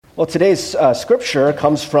Well, today's scripture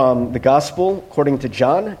comes from the Gospel according to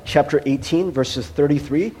John, chapter 18, verses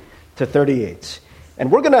 33 to 38.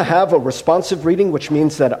 And we're going to have a responsive reading, which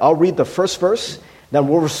means that I'll read the first verse, then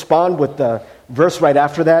we'll respond with the verse right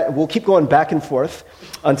after that, and we'll keep going back and forth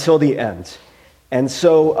until the end. And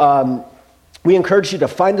so we encourage you to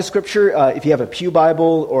find the scripture if you have a Pew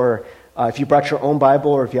Bible, or if you brought your own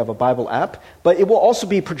Bible, or if you have a Bible app, but it will also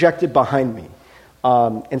be projected behind me.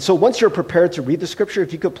 And so once you're prepared to read the scripture,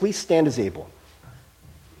 if you could please stand as able.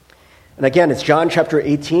 And again, it's John chapter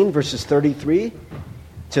 18, verses 33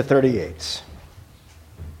 to 38.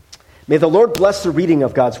 May the Lord bless the reading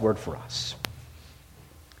of God's word for us.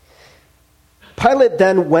 Pilate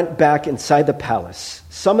then went back inside the palace,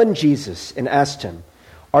 summoned Jesus, and asked him,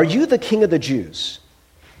 "Are you the king of the Jews?"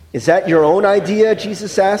 "Is that your own idea?"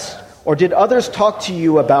 Jesus asked, "or did others talk to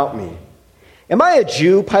you about me?" "Am I a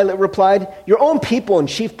Jew?" Pilate replied. "Your own people and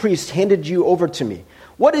chief priests handed you over to me.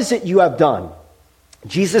 What is it you have done?"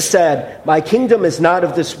 Jesus said, "My kingdom is not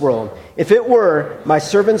of this world. If it were, my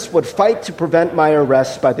servants would fight to prevent my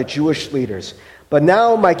arrest by the Jewish leaders. But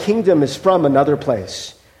now my kingdom is from another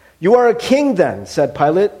place." "You are a king then," said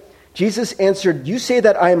Pilate. Jesus answered, "You say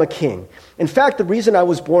that I am a king. In fact, the reason I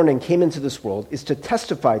was born and came into this world is to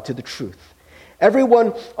testify to the truth.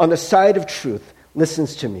 Everyone on the side of truth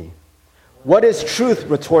listens to me." "What is truth?"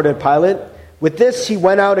 retorted Pilate. With this, he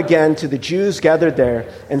went out again to the Jews gathered there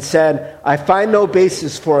and said, "I find no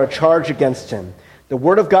basis for a charge against him." The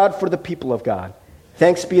word of God for the people of God.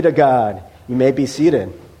 Thanks be to God. You may be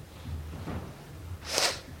seated.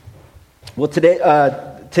 Well,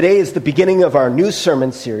 today is the beginning of our new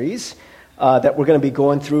sermon series that we're going to be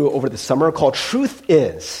going through over the summer called Truth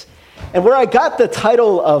Is. And where I got the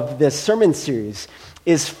title of this sermon series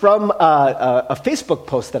is from a Facebook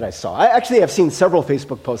post that I saw. I actually have seen several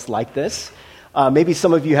Facebook posts like this. Maybe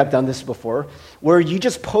some of you have done this before, where you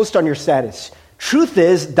just post on your status, "Truth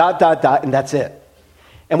is ... and that's it.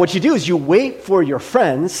 And what you do is you wait for your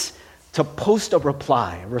friends to post a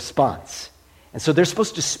reply, a response. And so they're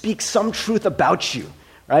supposed to speak some truth about you,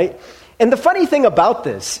 right? And the funny thing about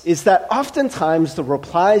this is that oftentimes the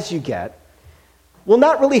replies you get will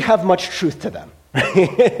not really have much truth to them.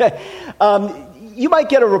 You might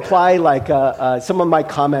get a reply like someone might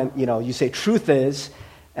comment, you say, "Truth is,"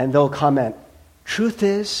 and they'll comment, "Truth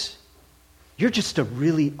is, you're just a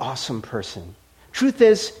really awesome person. Truth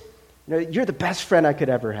is, you're the best friend I could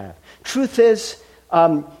ever have. Truth is,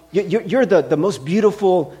 you're the most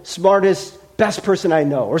beautiful, smartest, best person I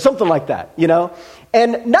know," or something like that,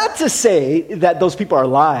 And not to say that those people are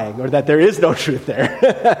lying or that there is no truth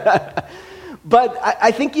there. But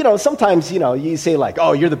I think, sometimes, you say like,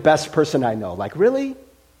 "Oh, you're the best person I know." Like, really?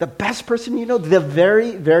 The best person you know? The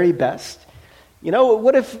very, very best?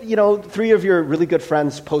 What if, 3 of your really good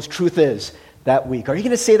friends post "Truth is" that week? Are you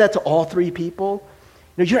going to say that to all 3 people?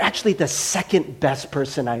 You're actually the second best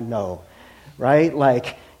person I know, right?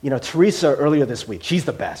 Like, Teresa earlier this week, she's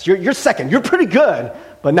the best. You're second. You're pretty good,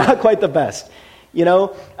 but not quite the best.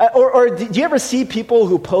 Or do you ever see people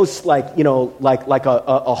who post like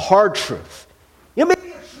a hard truth? Maybe a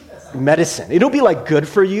truth that's like medicine. It'll be like good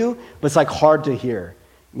for you, but it's like hard to hear.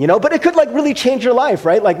 But it could like really change your life,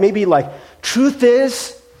 right? Like maybe like, "Truth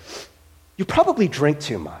is, you probably drink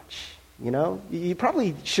too much. You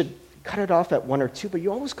probably should cut it off at 1 or 2, but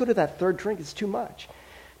you always go to that 3rd drink. It's too much.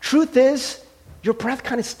 Truth is, your breath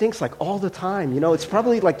kind of stinks like all the time. It's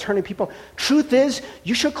probably like turning people. Truth is,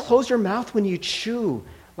 you should close your mouth when you chew.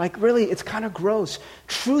 Like really, it's kind of gross.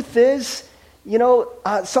 Truth is,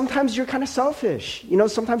 sometimes you're kind of selfish.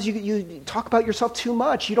 Sometimes you talk about yourself too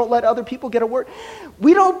much. You don't let other people get a word."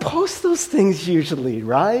 We don't post those things usually,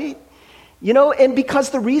 right? And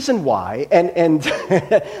because the reason why, and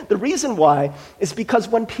the reason why is because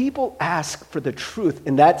when people ask for the truth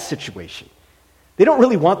in that situation, they don't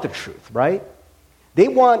really want the truth, right? They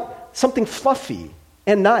want something fluffy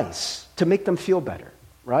and nice to make them feel better,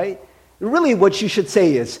 right? Really what you should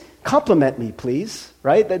say is, "Compliment me, please,"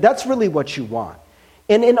 right? That's really what you want.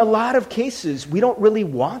 And in a lot of cases, we don't really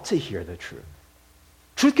want to hear the truth.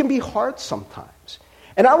 Truth can be hard sometimes.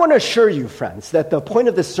 And I want to assure you, friends, that the point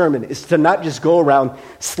of this sermon is to not just go around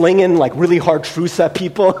slinging like really hard truths at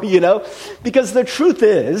people, because the truth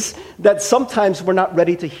is that sometimes we're not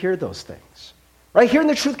ready to hear those things, right? Hearing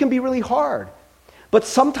the truth can be really hard, but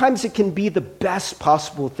sometimes it can be the best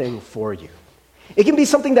possible thing for you. It can be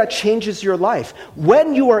something that changes your life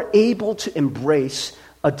when you are able to embrace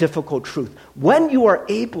a difficult truth, when you are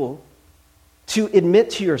able to admit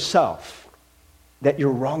to yourself that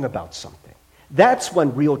you're wrong about something. That's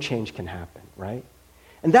when real change can happen, right?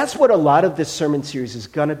 And that's what a lot of this sermon series is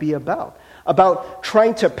going to be about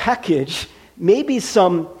trying to package maybe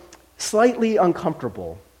some slightly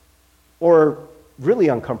uncomfortable or really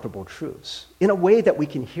uncomfortable truths in a way that we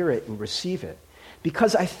can hear it and receive it.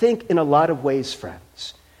 Because I think in a lot of ways,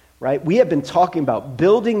 friends, right, we have been talking about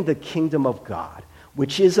building the kingdom of God,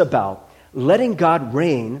 which is about letting God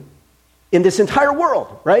reign in this entire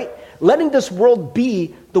world, right? Letting this world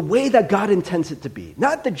be the way that God intends it to be,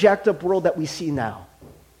 not the jacked up world that we see now,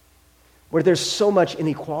 where there's so much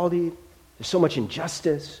inequality, there's so much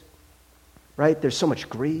injustice, right? There's so much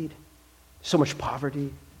greed, so much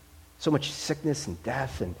poverty, so much sickness and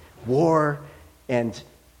death and war and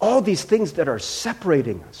all these things that are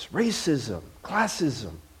separating us, racism,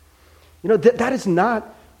 classism. You know, that is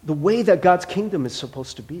not the way that God's kingdom is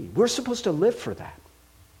supposed to be. We're supposed to live for that.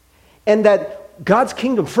 And that God's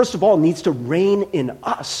kingdom, first of all, needs to reign in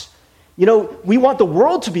us. You know, we want the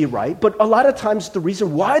world to be right, but a lot of times the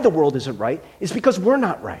reason why the world isn't right is because we're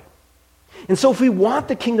not right. And so if we want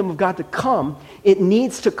the kingdom of God to come, it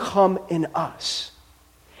needs to come in us.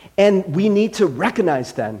 And we need to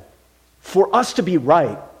recognize then, for us to be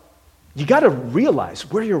right, you got to realize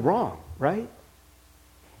where you're wrong, right?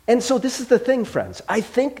 And so this is the thing, friends. I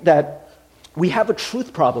think that we have a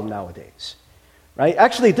truth problem nowadays, right?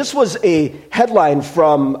 Actually, this was a headline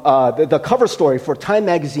from the cover story for Time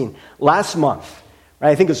magazine last month, right?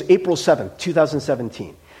 I think it was April 7th,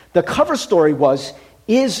 2017. The cover story was,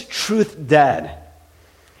 "Is Truth Dead?"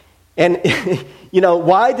 And, you know,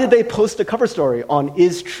 why did they post a cover story on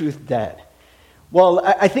 "Is Truth Dead?" Well,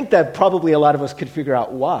 I think that probably a lot of us could figure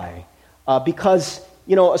out why. Because,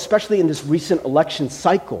 you know, especially in this recent election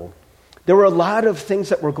cycle, there were a lot of things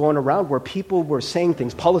that were going around where people were saying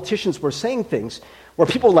things, politicians were saying things, where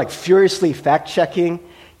people were like furiously fact-checking,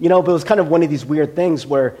 you know, but it was kind of one of these weird things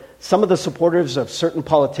where some of the supporters of certain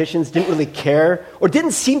politicians didn't really care or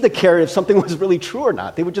didn't seem to care if something was really true or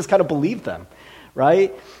not. They would just kind of believe them,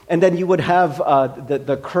 right? And then you would have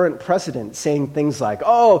the current president saying things like,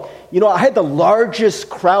 "Oh, you know, I had the largest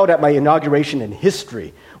crowd at my inauguration in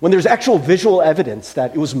history," when there's actual visual evidence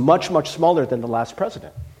that it was much, much smaller than the last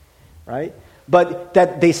president, right? But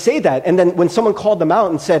that they say that, and then when someone called them out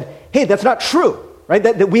and said, "Hey, that's not true," right?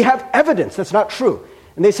 That we have evidence that's not true.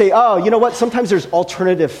 And they say, "Oh, you know what? Sometimes there's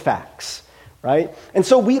alternative facts," right? And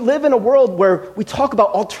so we live in a world where we talk about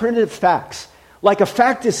alternative facts. Like a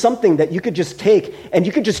fact is something that you could just take and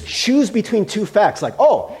you could just choose between two facts. Like,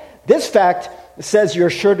 oh, this fact says your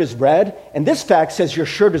shirt is red and this fact says your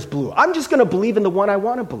shirt is blue. I'm just going to believe in the one I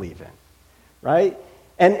want to believe in, right?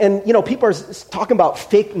 And you know, people are talking about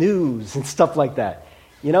fake news and stuff like that,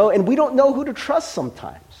 you know, and we don't know who to trust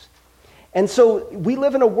sometimes. And so we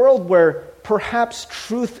live in a world where perhaps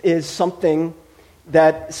truth is something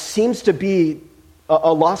that seems to be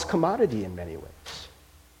a lost commodity in many ways.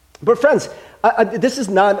 But friends, this is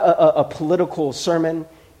not a political sermon.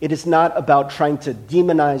 It is not about trying to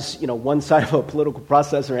demonize, you know, one side of a political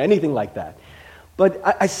process or anything like that. But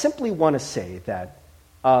I simply want to say that,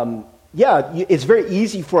 it's very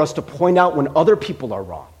easy for us to point out when other people are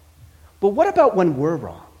wrong. But what about when we're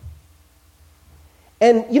wrong?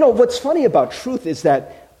 And, you know, what's funny about truth is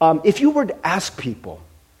that if you were to ask people,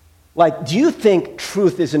 like, do you think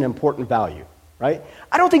truth is an important value, right?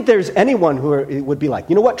 I don't think there's anyone who would be like,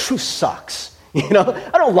 you know what, truth sucks. You know,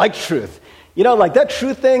 I don't like truth. You know, like that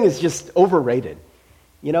truth thing is just overrated.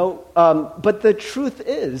 You know, but the truth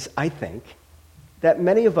is, I think, that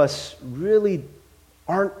many of us really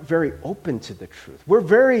aren't very open to the truth. We're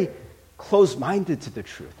very closed-minded to the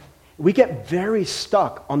truth. We get very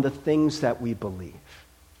stuck on the things that we believe.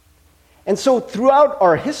 And so throughout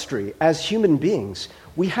our history as human beings,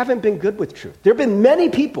 we haven't been good with truth. There have been many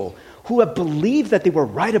people who have believed that they were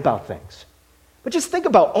right about things. But just think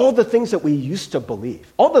about all the things that we used to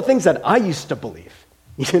believe, all the things that I used to believe,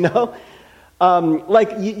 you know?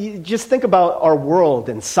 You just think about our world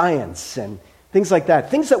and science and things like that,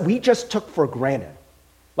 things that we just took for granted.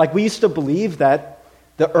 Like we used to believe that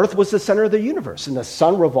the earth was the center of the universe and the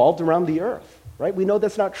sun revolved around the earth, right? We know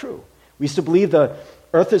that's not true. We used to believe the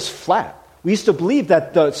earth is flat. We used to believe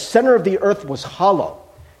that the center of the earth was hollow.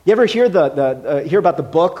 You ever hear hear about the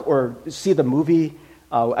book or see the movie?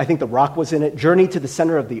 I think The Rock was in it, Journey to the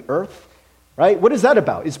Center of the Earth, right? What is that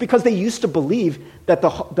about? It's because they used to believe that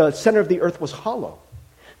the center of the earth was hollow.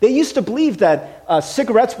 They used to believe that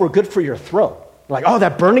cigarettes were good for your throat. Like, oh,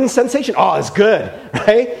 that burning sensation, oh, it's good,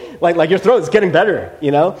 right? Like your throat is getting better,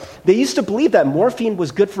 you know? They used to believe that morphine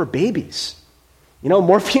was good for babies. You know,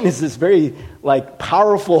 morphine is this very,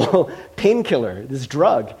 powerful painkiller, this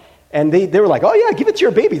drug. And they were like, oh, yeah, give it to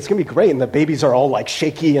your baby. It's going to be great. And the babies are all,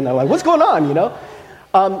 shaky, and they're like, what's going on, you know?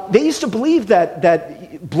 They used to believe that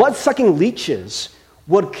blood-sucking leeches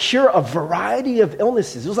would cure a variety of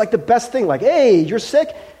illnesses. It was like the best thing. Like, hey, you're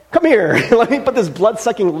sick? Come here. Let me put this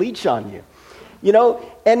blood-sucking leech on you. You know,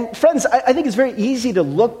 and friends, I think it's very easy to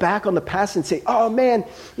look back on the past and say, oh man,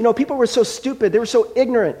 you know, people were so stupid. They were so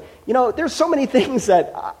ignorant. You know, there's so many things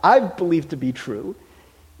that I believe to be true.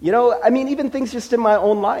 You know, I mean, even things just in my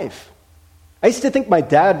own life. I used to think my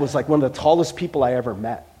dad was like one of the tallest people I ever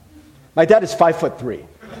met. My dad is 5'3".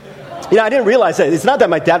 You know, I didn't realize that. It's not that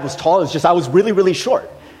my dad was tall. It's just I was really, really short,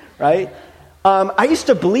 right? I used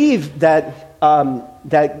to believe that,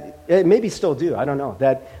 maybe still do, I don't know,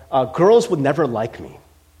 that girls would never like me.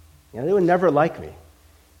 You know, they would never like me.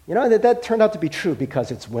 You know, that turned out to be true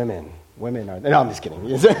because it's women. Women are, no, I'm just kidding.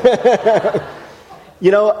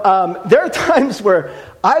 You know, there are times where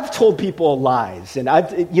I've told people lies and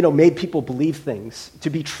I've, you know, made people believe things to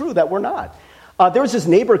be true that were not. There was this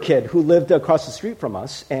neighbor kid who lived across the street from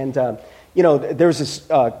us, and, you know, there was this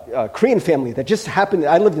Korean family that just happened.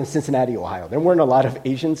 I lived in Cincinnati, Ohio. There weren't a lot of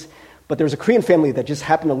Asians, but there was a Korean family that just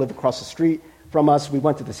happened to live across the street from us. We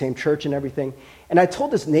went to the same church and everything. And I told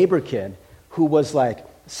this neighbor kid who was like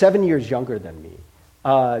 7 years younger than me.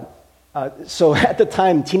 So at the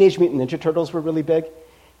time, Teenage Mutant Ninja Turtles were really big.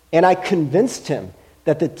 And I convinced him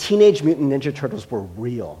that the Teenage Mutant Ninja Turtles were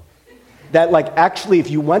real. That, like, actually, if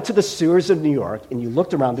you went to the sewers of New York and you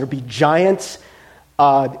looked around, there'd be giant,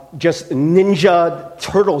 just ninja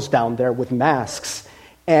turtles down there with masks.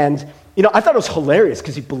 And, you know, I thought it was hilarious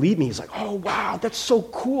because he believed me. He's like, oh, wow, that's so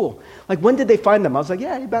cool. Like, when did they find them? I was like,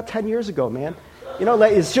 yeah, about 10 years ago, man. You know,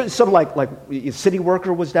 like, it's just some, like a city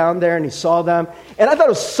worker was down there and he saw them. And I thought it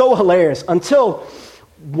was so hilarious until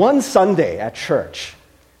one Sunday at church.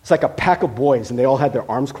 It's like a pack of boys, and they all had their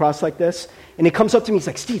arms crossed like this. And he comes up to me, he's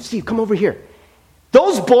like, Steve, come over here.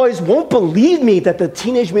 Those boys won't believe me that the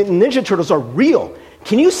Teenage Mutant Ninja Turtles are real.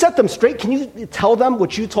 Can you set them straight? Can you tell them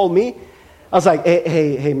what you told me? I was like,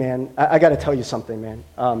 hey, man, I got to tell you something, man.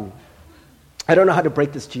 I don't know how to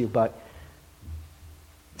break this to you, but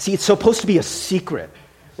see, it's supposed to be a secret,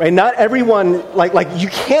 right? Not everyone, like you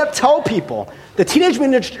can't tell people. The Teenage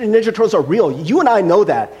Mutant Ninja Turtles are real. You and I know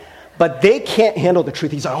that. But they can't handle the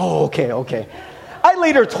truth. He's like, oh, okay. I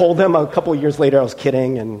later told him a couple of years later I was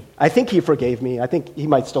kidding, and I think he forgave me. I think he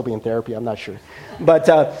might still be in therapy. I'm not sure. But,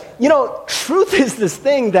 you know, truth is this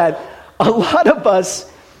thing that a lot of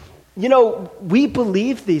us, you know, we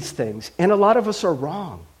believe these things, and a lot of us are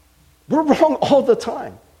wrong. We're wrong all the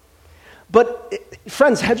time. But,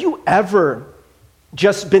 friends, have you ever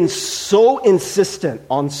just been so insistent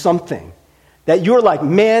on something that you're like,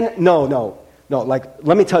 man, no, like,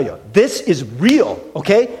 let me tell you, this is real,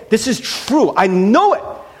 okay? This is true. I know it.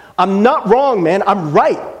 I'm not wrong, man. I'm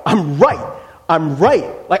right.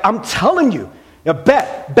 Like, I'm telling you,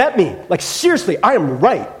 bet me. Like, seriously, I am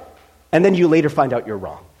right. And then you later find out you're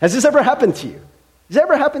wrong. Has this ever happened to you? Has it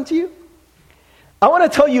ever happened to you? I want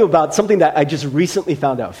to tell you about something that I just recently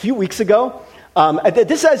found out. A few weeks ago,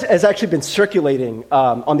 this has actually been circulating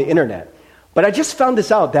on the internet. But I just found this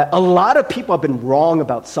out, that a lot of people have been wrong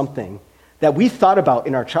about something that we thought about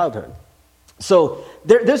in our childhood. So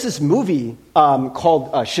there's this movie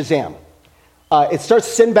called Shazam. It stars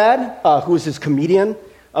Sinbad, who is this comedian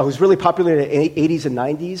who's really popular in the 80s and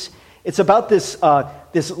 90s. It's about this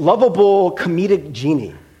lovable comedic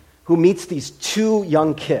genie who meets these two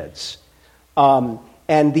young kids.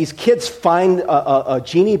 And these kids find a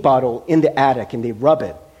genie bottle in the attic, and they rub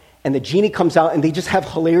it. And the genie comes out, and they just have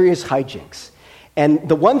hilarious hijinks. And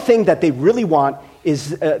the one thing that they really want is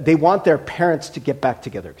they want their parents to get back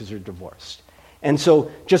together because they're divorced. And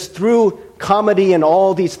so just through comedy and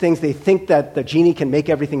all these things, they think that the genie can make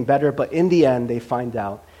everything better, but in the end, they find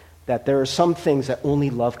out that there are some things that only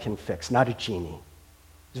love can fix, not a genie.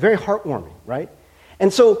 It's very heartwarming, right?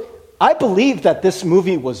 And so I believe that this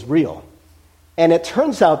movie was real. And it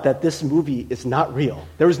turns out that this movie is not real.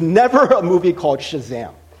 There was never a movie called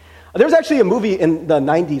Shazam. There was actually a movie in the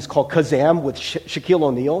 90s called Kazam with Shaquille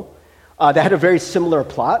O'Neal that had a very similar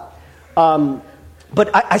plot. But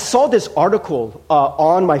I saw this article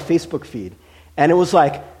on my Facebook feed, and it was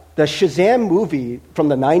like, the Shazam movie from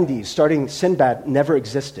the 90s, starting Sinbad, never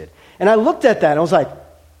existed. And I looked at that, and I was like,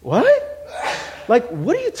 what? Like,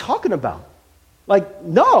 what are you talking about? Like,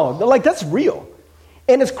 no, like, that's real.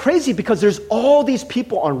 And it's crazy because there's all these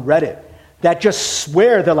people on Reddit that just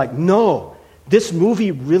swear, they're like, no, this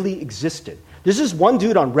movie really existed. There's this one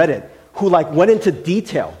dude on Reddit who, like, went into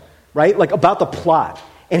detail, right, like, about the plot.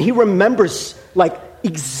 And he remembers, like,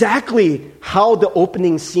 exactly how the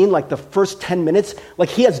opening scene, like the first 10 minutes, like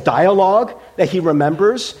he has dialogue that he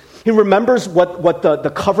remembers. He remembers what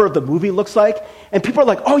the cover of the movie looks like. And people are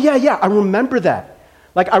like, oh, yeah, I remember that.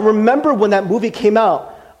 Like, I remember when that movie came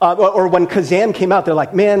out, or when Kazam came out, they're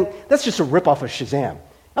like, man, that's just a ripoff of Shazam.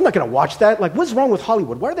 I'm not going to watch that. Like, what's wrong with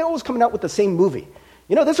Hollywood? Why are they always coming out with the same movie?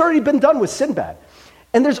 That's already been done with Sinbad.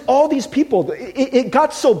 And there's all these people. It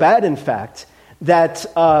got so bad, in fact, that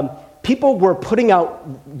people were putting out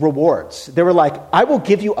rewards. They were like, I will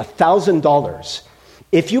give you $1,000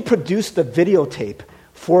 if you produce the videotape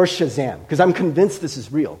for Shazam, because I'm convinced this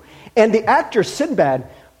is real. And the actor Sinbad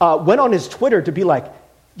went on his Twitter to be like,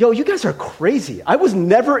 yo, you guys are crazy. I was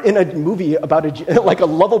never in a movie about a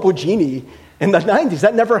lovable genie in the 90s.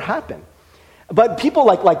 That never happened. But people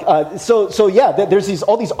there's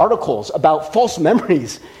all these articles about false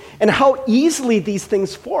memories and how easily these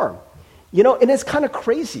things form. And it's kind of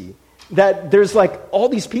crazy that there's all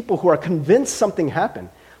these people who are convinced something happened.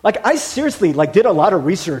 I seriously did a lot of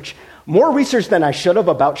research, more research than I should have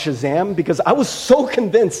about Shazam, because I was so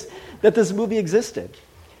convinced that this movie existed.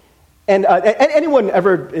 And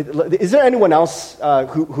is there anyone else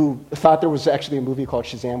who thought there was actually a movie called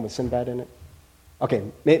Shazam with Sinbad in it? Okay,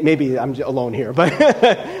 maybe I'm alone here, but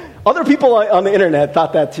other people on the internet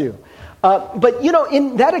thought that too. But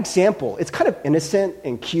in that example, it's kind of innocent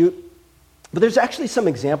and cute, but there's actually some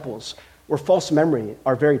examples where false memory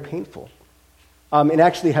are very painful and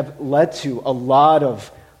actually have led to a lot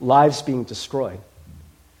of lives being destroyed.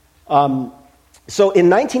 So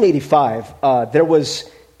in 1985, there was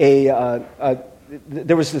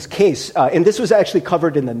this case, and this was actually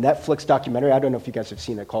covered in the Netflix documentary. I don't know if you guys have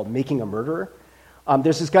seen it, called Making a Murderer.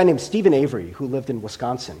 There's this guy named Stephen Avery who lived in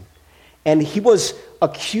Wisconsin, and he was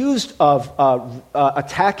accused of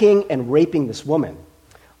attacking and raping this woman.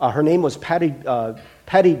 Her name was Patty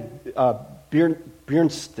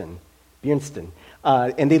Bjornston,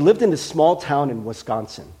 and they lived in this small town in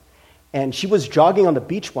Wisconsin. And she was jogging on the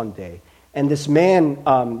beach one day, and this man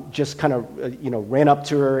just kind of ran up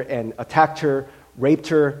to her and attacked her, raped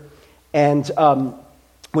her. And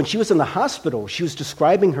when she was in the hospital, she was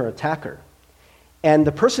describing her attacker. And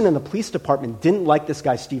the person in the police department didn't like this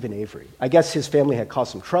guy, Stephen Avery. I guess his family had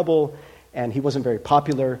caused some trouble, and he wasn't very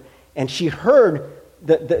popular. And she heard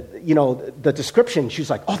the description. She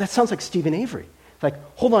was like, oh, that sounds like Stephen Avery. Like,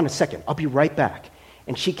 hold on a second, I'll be right back.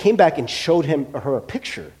 And she came back and showed her a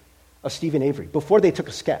picture of Stephen Avery before they took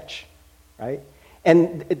a sketch, right?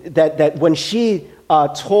 And that when she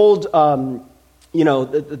told the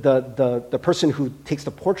person who takes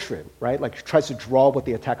the portrait, right, tries to draw what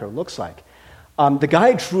the attacker looks like, the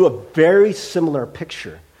guy drew a very similar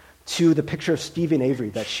picture to the picture of Stephen Avery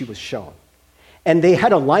that she was shown. And they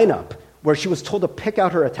had a lineup where she was told to pick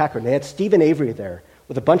out her attacker. And they had Stephen Avery there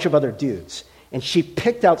with a bunch of other dudes. And she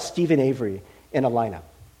picked out Stephen Avery in a lineup.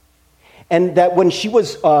 And that when she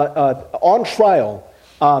was on trial,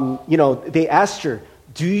 they asked her,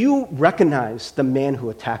 do you recognize the man who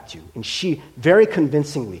attacked you? And she very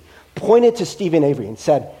convincingly pointed to Stephen Avery and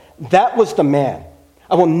said, that was the man.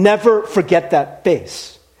 I will never forget that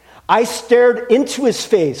face. I stared into his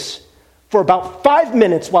face for about 5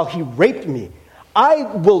 minutes while he raped me. I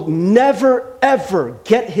will never, ever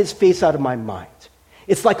get his face out of my mind.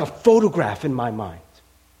 It's like a photograph in my mind.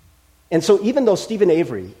 And so even though Stephen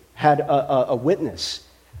Avery had a witness,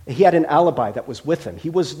 he had an alibi that was with him. He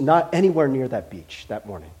was not anywhere near that beach that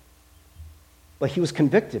morning. But he was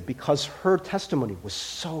convicted because her testimony was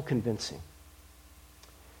so convincing.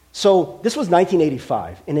 So this was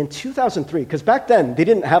 1985. And in 2003, because back then they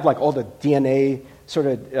didn't have all the DNA sort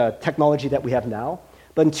of technology that we have now.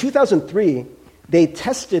 But in 2003, they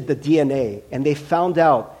tested the DNA and they found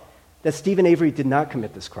out that Stephen Avery did not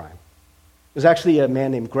commit this crime. It was actually a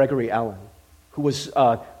man named Gregory Allen, who was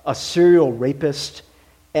a serial rapist,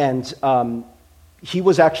 and he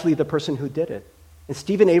was actually the person who did it. And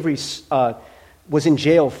Stephen Avery was in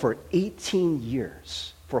jail for 18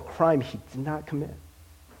 years for a crime he did not commit,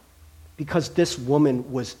 because this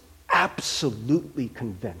woman was absolutely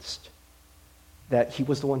convinced that he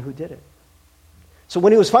was the one who did it. So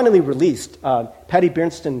when he was finally released, Patty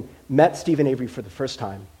Bjornston met Stephen Avery for the first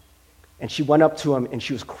time. And she went up to him and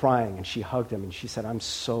she was crying and she hugged him and she said, I'm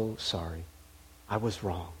so sorry. I was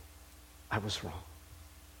wrong. I was wrong.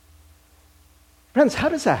 Friends, how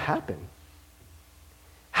does that happen?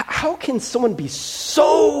 How can someone be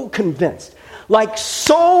so convinced, look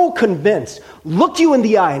you in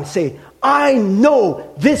the eye and say, I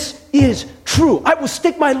know this is true. I will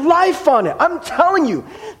stake my life on it. I'm telling you,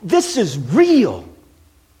 this is real.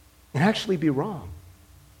 And actually be wrong.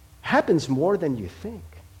 It happens more than you think.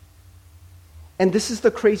 And this is the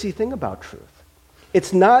crazy thing about truth.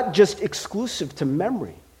 It's not just exclusive to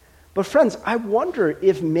memory. But friends, I wonder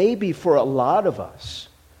if maybe for a lot of us,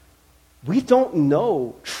 we don't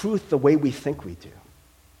know truth the way we think we do.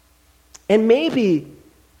 And maybe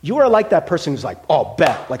you are like that person who's like, oh,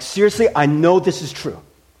 bet, seriously, I know this is true.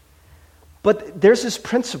 But there's this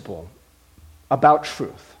principle about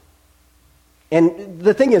truth. And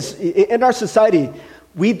the thing is, in our society,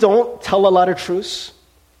 we don't tell a lot of truths,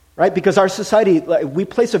 right? Because our society, we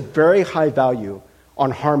place a very high value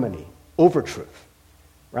on harmony over truth,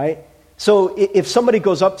 right? So if somebody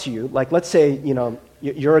goes up to you, like let's say,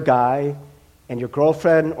 you're a guy and your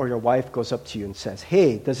girlfriend or your wife goes up to you and says,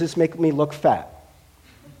 hey, does this make me look fat?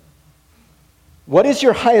 What is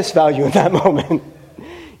your highest value in that moment?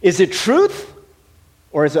 Is it truth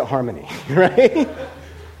or is it harmony, right?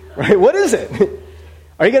 Right? What is it?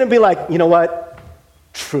 Are you going to be like, you know what?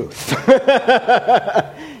 Truth.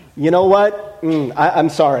 You know what? I'm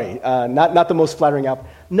sorry. Not the most flattering out.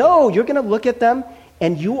 No, you're going to look at them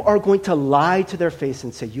and you are going to lie to their face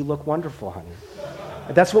and say, you look wonderful, honey.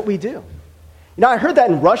 That's what we do. I heard that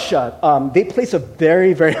in Russia, they place a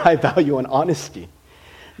very, very high value on honesty.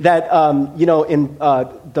 That, in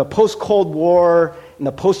the post-Cold War, in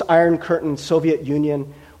the post-Iron Curtain Soviet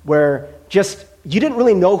Union, where just you didn't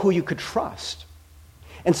really know who you could trust.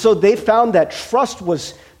 And so they found that trust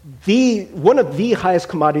was one of the highest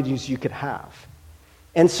commodities you could have.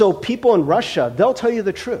 And so people in Russia, they'll tell you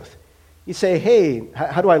the truth. You say, hey,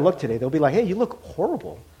 how do I look today? They'll be like, hey, you look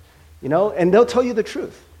horrible. And they'll tell you the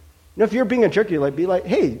truth. If you're being a jerk, you'll be like,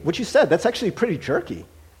 hey, what you said, that's actually pretty jerky.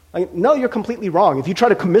 Like, no, you're completely wrong. If you try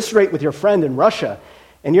to commiserate with your friend in Russia,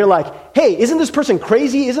 and you're like, hey, isn't this person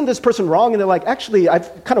crazy? Isn't this person wrong? And they're like, actually,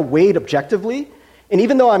 I've kind of weighed objectively, and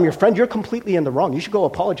even though I'm your friend, you're completely in the wrong. You should go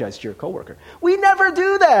apologize to your coworker. We never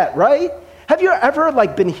do that, right? Have you ever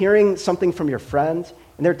been hearing something from your friend,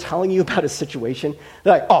 and they're telling you about a situation?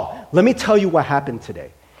 They're like, oh, let me tell you what happened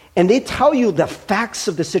today. And they tell you the facts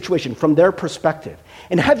of the situation from their perspective.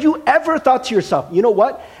 And have you ever thought to yourself, you know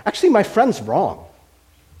what? Actually, my friend's wrong.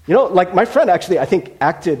 My friend actually, I think,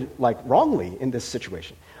 acted wrongly in this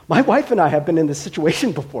situation. My wife and I have been in this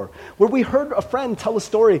situation before where we heard a friend tell a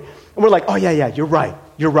story and we're like, oh, yeah, you're right.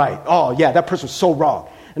 Oh, yeah, that person was so wrong.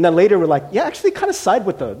 And then later we're like, yeah, actually kind of side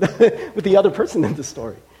with the other person in the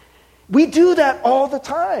story. We do that all the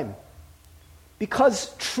time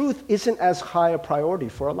because truth isn't as high a priority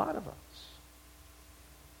for a lot of us.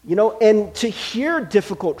 And to hear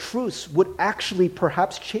difficult truths would actually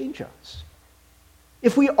perhaps change us.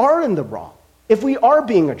 If we are in the wrong, if we are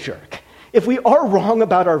being a jerk, if we are wrong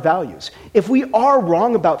about our values, if we are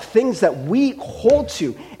wrong about things that we hold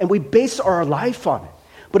to and we base our life on it,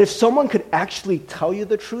 but if someone could actually tell you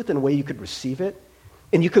the truth in a way you could receive it,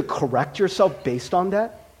 and you could correct yourself based on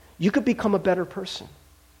that, you could become a better person.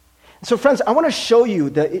 So friends, I want to show you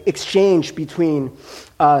the exchange between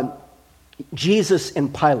Jesus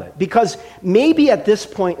and Pilate, because maybe at this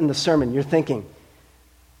point in the sermon you're thinking,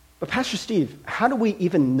 but Pastor Steve, how do we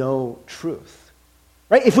even know truth?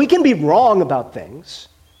 Right? If we can be wrong about things,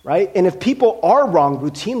 right? And if people are wrong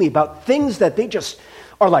routinely about things that they just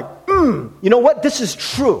are like, you know what? This is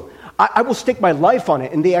true. I will stake my life on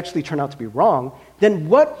it, and they actually turn out to be wrong, then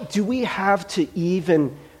what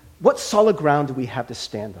solid ground do we have to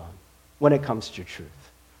stand on when it comes to truth?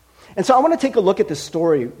 And so I want to take a look at this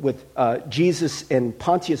story with Jesus and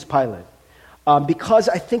Pontius Pilate because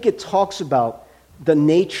I think it talks about the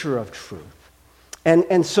nature of truth.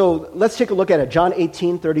 And so let's take a look at it. John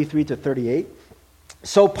 18, 33 to 38.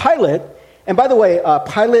 So Pilate, and by the way,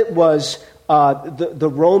 Pilate was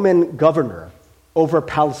the Roman governor over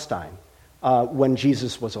Palestine when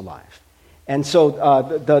Jesus was alive. And so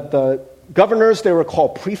the governors, they were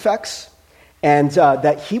called prefects, and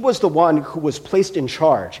that he was the one who was placed in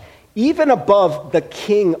charge, even above the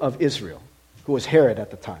king of Israel, who was Herod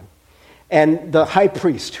at the time, and the high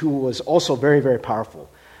priest, who was also very, very powerful.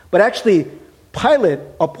 But actually, Pilate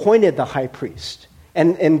appointed the high priest,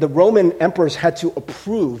 and the Roman emperors had to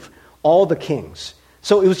approve all the kings.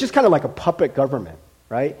 So it was just kind of like a puppet government,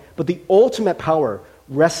 right? But the ultimate power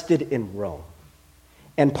rested in Rome.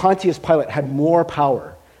 And Pontius Pilate had more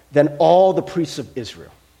power than all the priests of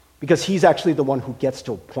Israel, because he's actually the one who gets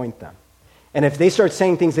to appoint them. And if they start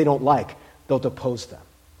saying things they don't like, they'll depose them.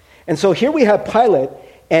 And so here we have Pilate,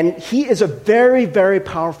 and he is a very, very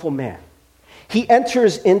powerful man. He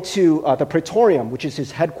enters into the Praetorium, which is his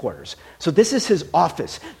headquarters. So this is his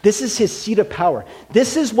office. This is his seat of power.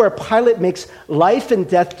 This is where Pilate makes life and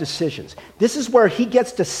death decisions. This is where he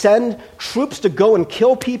gets to send troops to go and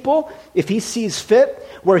kill people if he sees fit,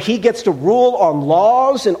 where he gets to rule on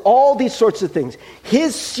laws and all these sorts of things.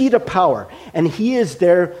 His seat of power. And he is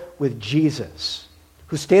there with Jesus,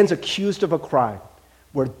 who stands accused of a crime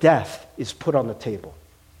where death is put on the table.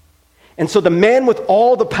 And so the man with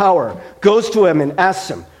all the power goes to him and asks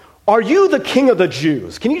him, "Are you the king of the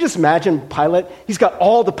Jews?" Can you just imagine Pilate? He's got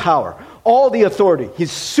all the power, all the authority.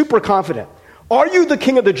 He's super confident. "Are you the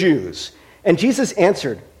king of the Jews?" And Jesus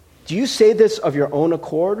answered, "Do you say this of your own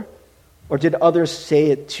accord, or did others say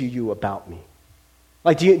it to you about me?"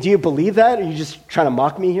 Like, do you believe that? Are you just trying to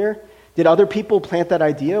mock me here? Did other people plant that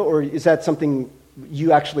idea, or is that something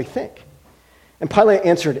you actually think? And Pilate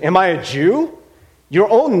answered, "Am I a Jew? Your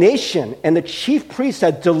own nation and the chief priests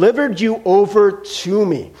had delivered you over to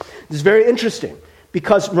me." This is very interesting,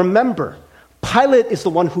 because remember, Pilate is the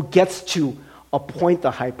one who gets to appoint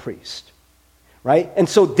the high priest, right? And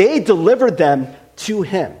so they delivered them to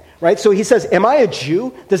him, right? So he says, "Am I a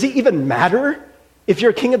Jew? Does it even matter if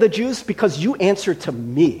you're king of the Jews? Because you answer to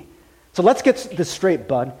me. So let's get this straight,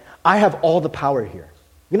 bud. I have all the power here.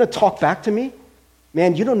 You're going to talk back to me?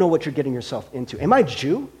 Man, you don't know what you're getting yourself into. Am I a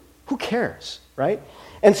Jew? Who cares, right?"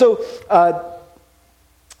 And so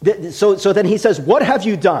then he says, "What have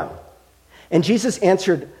you done?" And Jesus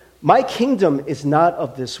answered, "My kingdom is not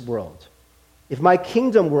of this world. If my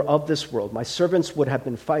kingdom were of this world, my servants would have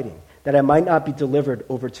been fighting, that I might not be delivered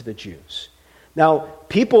over to the Jews." Now,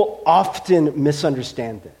 people often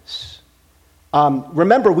misunderstand this.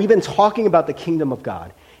 Remember, we've been talking about the kingdom of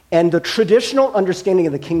God. And the traditional understanding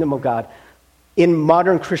of the kingdom of God in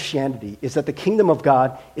modern Christianity is that the kingdom of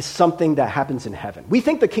God is something that happens in heaven. We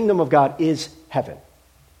think the kingdom of God is heaven.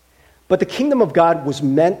 But the kingdom of God was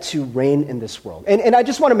meant to reign in this world. And I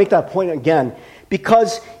just want to make that point again,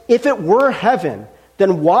 because if it were heaven,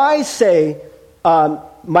 then why say,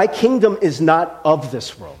 my kingdom is not of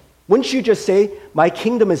this world? Wouldn't you just say, my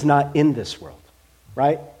kingdom is not in this world,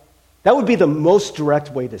 right? That would be the most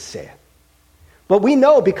direct way to say it. But we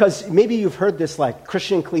know, because maybe you've heard this like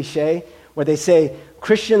Christian cliche, where they say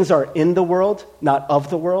Christians are in the world, not of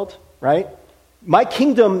the world, right? My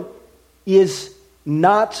kingdom is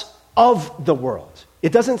not of the world.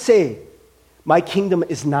 It doesn't say my kingdom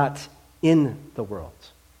is not in the world,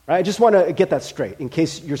 right? I just want to get that straight in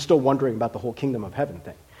case you're still wondering about the whole kingdom of heaven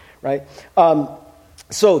thing, right?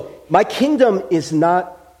 So my kingdom is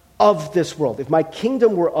not of this world. If my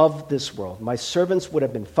kingdom were of this world, my servants would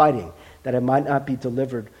have been fighting, that I might not be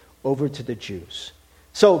delivered over to the Jews.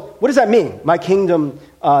 So what does that mean? My kingdom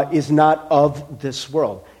is not of this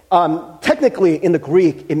world. Technically, in the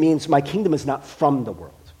Greek, it means my kingdom is not from the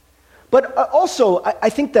world. But also, I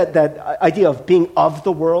think that idea of being of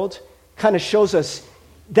the world kind of shows us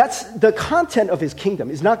that's the content of his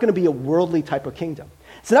kingdom is not going to be a worldly type of kingdom.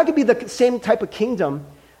 It's not going to be the same type of kingdom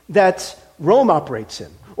that Rome operates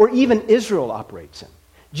in, or even Israel operates in.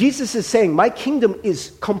 Jesus is saying, my kingdom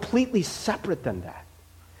is completely separate than that.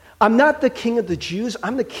 I'm not the king of the Jews,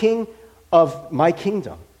 I'm the king of my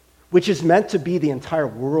kingdom, which is meant to be the entire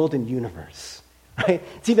world and universe. Right?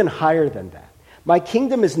 It's even higher than that. My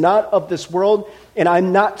kingdom is not of this world, and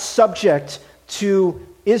I'm not subject to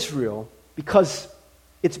Israel because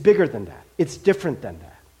it's bigger than that. It's different than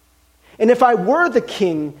that. And if I were the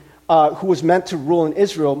king who was meant to rule in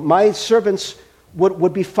Israel, my servants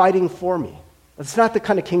would be fighting for me. That's not the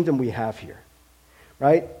kind of kingdom we have here,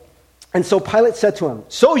 right? And so Pilate said to him,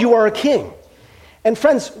 "So you are a king." And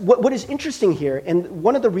friends, what is interesting here, and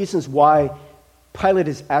one of the reasons why Pilate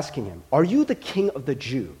is asking him, "Are you the king of the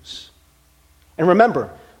Jews?" And remember,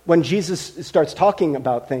 when Jesus starts talking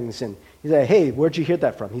about things and he's like, "Hey, where'd you hear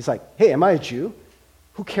that from?" He's like, "Hey, am I a Jew?"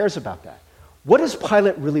 Who cares about that? What does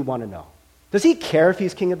Pilate really want to know? Does he care if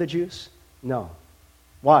he's king of the Jews? No.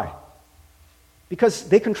 Why? Because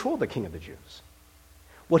they control the king of the Jews.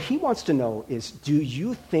 What he wants to know is, do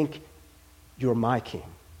you think you're my king?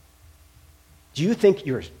 Do you think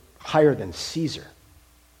you're higher than Caesar?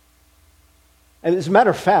 And as a matter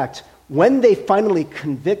of fact, when they finally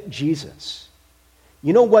convict Jesus,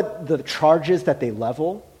 you know what the charge is that they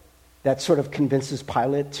level that sort of convinces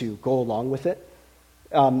Pilate to go along with it?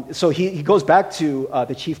 So he goes back to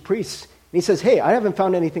the chief priests, and he says, "Hey, I haven't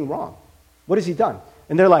found anything wrong. What has he done?"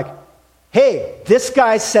 And they're like, "Hey, this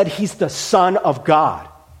guy said he's the Son of God."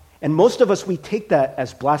 And most of us, we take that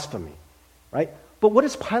as blasphemy, right? But what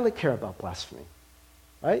does Pilate care about blasphemy,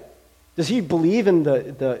 right? Does he believe in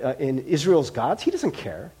in Israel's gods? He doesn't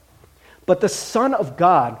care. But the Son of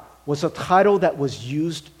God was a title that was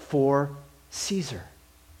used for Caesar.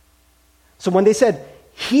 So when they said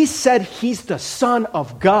he's the Son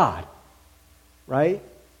of God, right?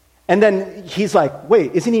 And then he's like,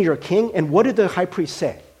 "Wait, isn't he your king?" And what did the high priest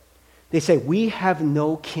say? They say, "We have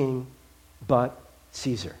no king but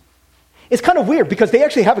Caesar." It's kind of weird because they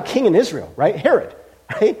actually have a king in Israel, right? Herod,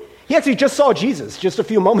 right? He actually just saw Jesus just a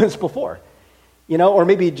few moments before, or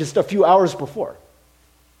maybe just a few hours before,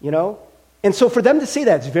 And so for them to say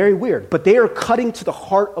that, it's very weird, but they are cutting to the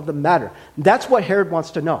heart of the matter. That's what Herod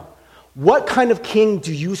wants to know. What kind of king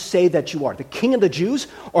do you say that you are? The king of the Jews?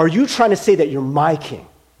 Or are you trying to say that you're my king?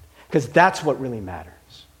 Because that's what really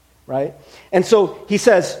matters, right? And so he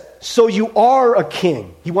says, so you are a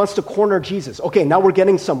king. He wants to corner Jesus. Okay, now we're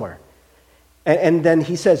getting somewhere. And then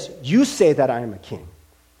he says, you say that I am a king.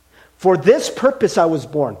 For this purpose I was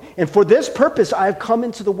born, and for this purpose I have come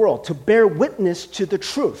into the world, to bear witness to the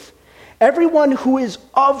truth. Everyone who is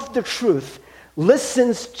of the truth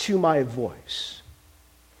listens to my voice.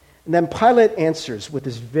 And then Pilate answers with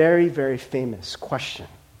this very, very famous question.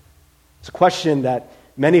 It's a question that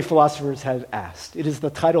many philosophers have asked. It is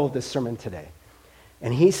the title of this sermon today.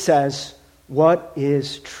 And he says, what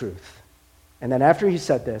is truth? And then after he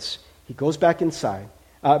said this, he goes back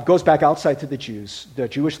outside to the Jews, the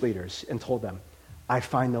Jewish leaders, and told them, I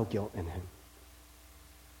find no guilt in him.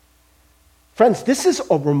 Friends, this is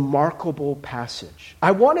a remarkable passage.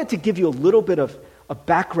 I wanted to give you a little bit of a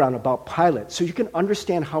background about Pilate so you can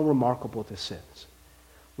understand how remarkable this is.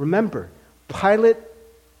 Remember, Pilate,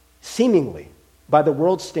 seemingly, by the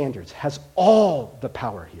world's standards, has all the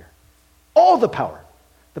power here. All the power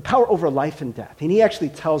over life and death. And he actually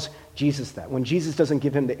tells Jesus that. When Jesus doesn't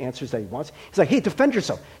give him the answers that he wants, he's like, hey, defend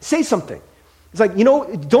yourself. Say something. He's like,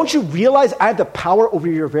 don't you realize I have the power over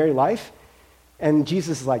your very life? And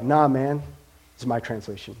Jesus is like, nah, man. This is my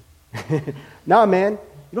translation. Nah, man.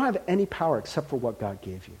 You don't have any power except for what God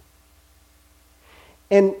gave you.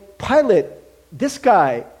 And Pilate, this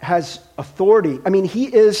guy has authority. I mean, he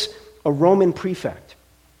is a Roman prefect.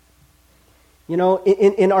 In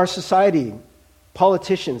our society,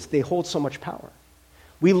 politicians, they hold so much power.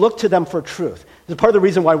 We look to them for truth. This is part of the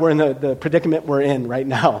reason why we're in the predicament we're in right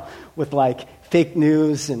now with fake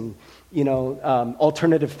news and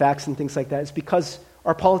alternative facts and things like that. It's because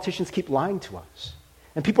our politicians keep lying to us.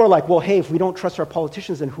 And people are like, well, hey, if we don't trust our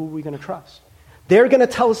politicians, then who are we going to trust? They're going to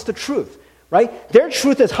tell us the truth, right? Their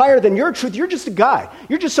truth is higher than your truth. You're just a guy.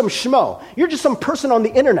 You're just some schmo. You're just some person on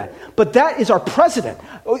the internet. But that is our president.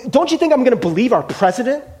 Don't you think I'm going to believe our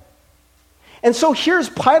president? And so here's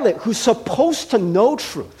Pilate, who's supposed to know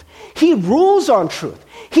truth. He rules on truth.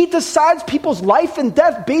 He decides people's life and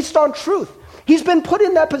death based on truth. He's been put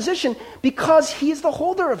in that position because he's the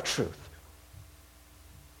holder of truth.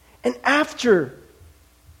 And after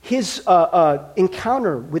his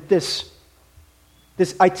encounter with this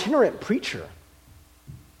itinerant preacher,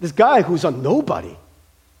 this guy who's a nobody,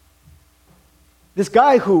 this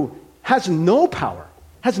guy who has no power,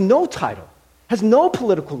 has no title, has no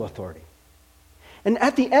political authority. And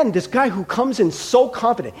at the end, this guy who comes in so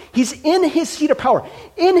confident, he's in his seat of power,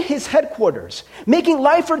 in his headquarters, making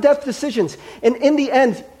life or death decisions. And in the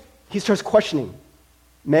end, he starts questioning,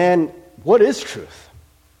 man, what is truth?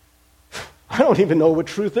 I don't even know what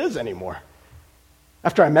truth is anymore.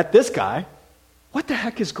 After I met this guy, what the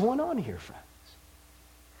heck is going on here, friends?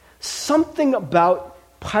 Something about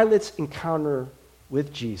Pilate's encounter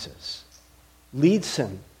with Jesus leads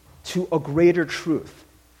him to a greater truth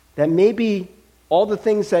that maybe all the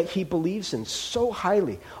things that he believes in so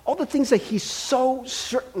highly, all the things that he's so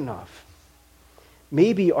certain of,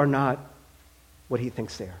 maybe are not what he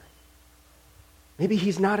thinks they are. Maybe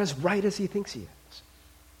he's not as right as he thinks he is.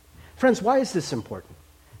 Friends, why is this important?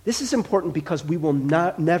 This is important because we will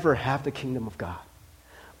never have the kingdom of God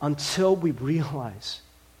until we realize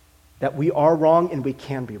that we are wrong and we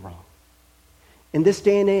can be wrong. In this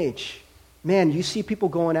day and age, man, you see people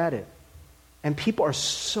going at it, and people are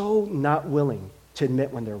so not willing to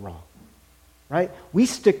admit when they're wrong, right? We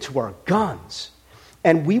stick to our guns,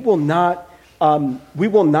 and we will not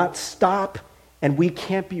stop, and we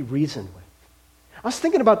can't be reasoned with. I was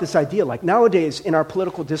thinking about this idea, nowadays in our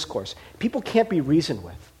political discourse, people can't be reasoned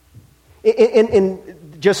with.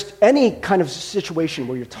 In just any kind of situation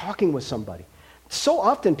where you're talking with somebody, so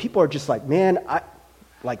often people are just like, man,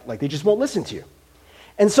 they just won't listen to you.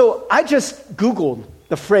 And so I just Googled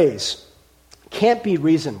the phrase, can't be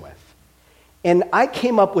reasoned with. And I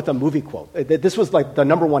came up with a movie quote. This was the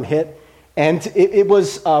number one hit, and it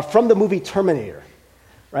was from the movie Terminator,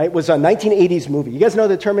 right? It was a 1980s movie. You guys know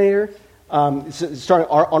the Terminator? Starring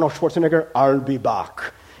Arnold Schwarzenegger, I'll be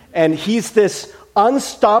back. And he's this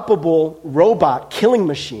unstoppable robot killing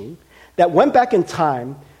machine that went back in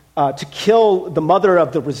time to kill the mother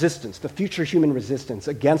of the resistance, the future human resistance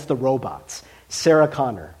against the robots, Sarah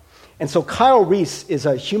Connor. And so Kyle Reese is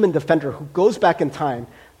a human defender who goes back in time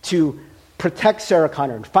to protect Sarah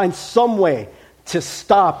Connor and find some way to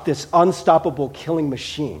stop this unstoppable killing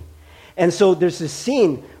machine. And so there's this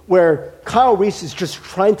scene where Kyle Reese is just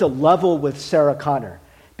trying to level with Sarah Connor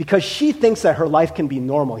because she thinks that her life can be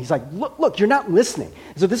normal. He's like, look, you're not listening.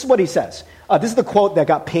 So this is what he says. This is the quote that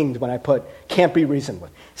got pinged when I put can't be reasoned with.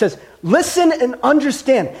 He says, listen and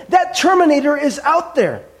understand. That Terminator is out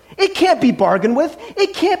there. It can't be bargained with.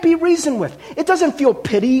 It can't be reasoned with. It doesn't feel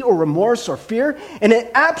pity or remorse or fear, and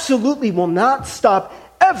it absolutely will not stop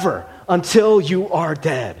ever until you are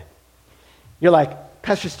dead. You're like,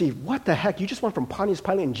 Pastor Steve, what the heck? You just went from Pontius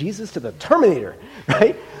Pilate and Jesus to the Terminator,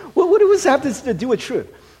 right? Well, what does this have to do with truth?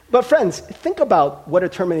 But friends, think about what a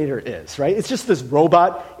Terminator is, right? It's just this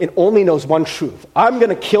robot. It only knows one truth. I'm going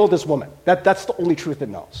to kill this woman. That's the only truth it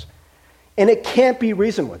knows. And it can't be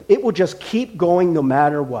reasoned with. It will just keep going no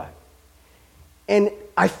matter what. And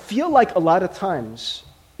I feel like a lot of times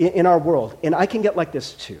in our world, and I can get like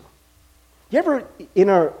this too. You ever in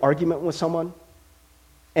an argument with someone,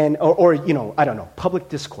 or I don't know, public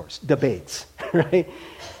discourse, debates, right?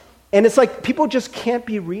 And it's like people just can't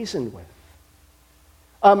be reasoned with.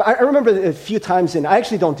 I remember a few times, and I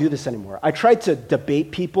actually don't do this anymore. I tried to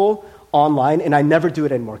debate people online, and I never do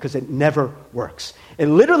it anymore because it never works. It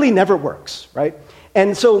literally never works, right?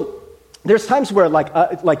 And so there's times where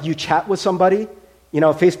like you chat with somebody,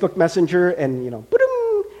 Facebook Messenger, and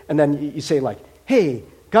and then you say like, "Hey,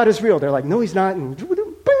 God is real." They're like, "No, He's not," and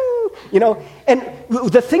And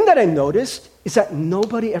the thing that I noticed is that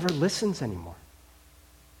nobody ever listens anymore,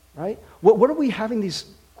 right? What are we having these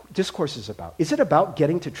discourses about? Is it about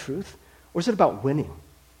getting to truth, or is it about winning?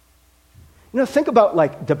 Think about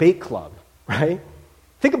like debate club, right?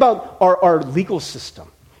 Think about our legal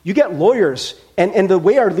system. You get lawyers, and the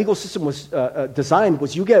way our legal system was designed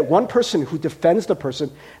was you get one person who defends the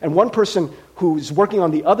person and one person who's working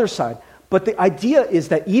on the other side. But the idea is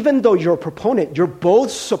that even though you're a proponent, you're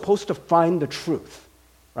both supposed to find the truth,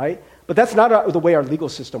 right? But that's not the way our legal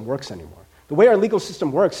system works anymore. The way our legal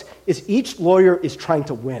system works is each lawyer is trying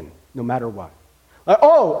to win, no matter what.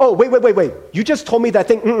 Wait. You just told me that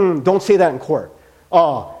thing. Don't say that in court.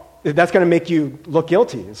 Oh, that's going to make you look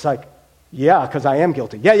guilty. It's like, yeah, because I am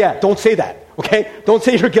guilty. Yeah, don't say that, okay? Don't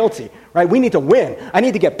say you're guilty, right? We need to win. I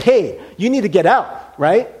need to get paid. You need to get out,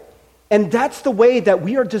 right? And that's the way that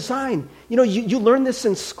we are designed. You learn this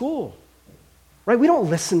in school, right? We don't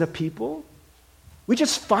listen to people. We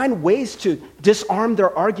just find ways to disarm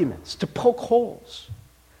their arguments, to poke holes,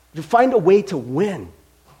 to find a way to win.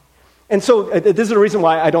 And so this is the reason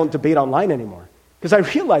why I don't debate online anymore. Because I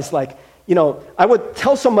realized, I would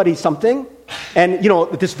tell somebody something, and,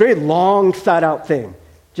 this very long, thought-out thing.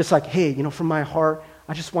 Just like, hey, from my heart,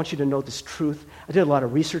 I just want you to know this truth. I did a lot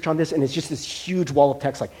of research on this, and it's just this huge wall of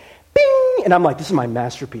text, like, bing! And I'm like, this is my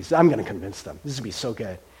masterpiece. I'm going to convince them. This is going to be so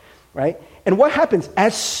good, right? And what happens?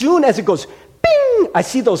 As soon as it goes, bing! I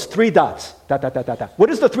see those 3 dots. Dot. What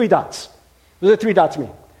is the 3 dots? What do the 3 dots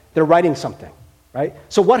mean? They're writing something, right?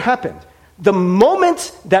 So what happened? The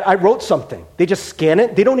moment that I wrote something, they just scan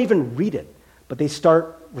it. They don't even read it, but they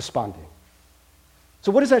start responding.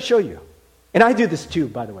 So what does that show you? And I do this too,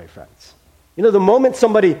 by the way, friends. The moment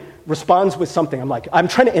somebody responds with something, I'm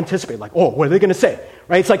trying to anticipate, what are they going to say,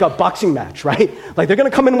 right? It's like a boxing match, right? Like they're going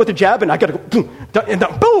to come in with a jab, and I got to go, boom, and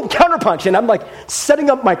then boom, counterpunch. And I'm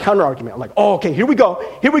setting up my counter argument. I'm like, okay, here we go.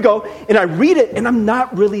 And I read it, and I'm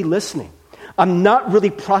not really listening. I'm not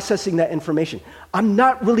really processing that information. I'm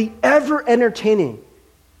not really ever entertaining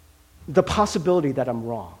the possibility that I'm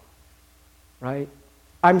wrong, right?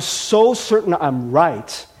 I'm so certain I'm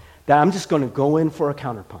right that I'm just going to go in for a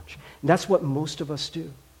counterpunch. And that's what most of us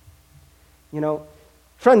do.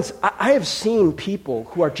 Friends, I have seen people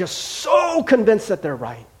who are just so convinced that they're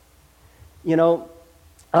right.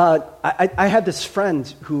 I had this friend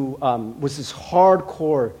who was this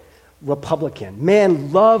hardcore Republican.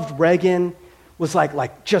 Man, loved Reagan, was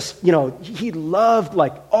he loved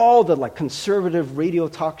all the conservative radio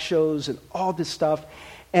talk shows and all this stuff.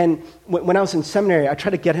 And when I was in seminary, I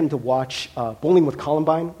tried to get him to watch Bowling with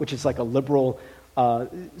Columbine, which is like a liberal,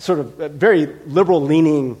 very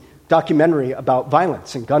liberal-leaning documentary about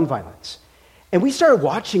violence and gun violence. And we started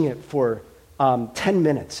watching it for 10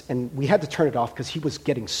 minutes, and we had to turn it off because he was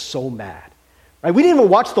getting so mad. Right? We didn't even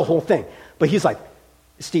watch the whole thing, but he's like,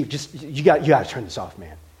 Steve, you got to turn this off,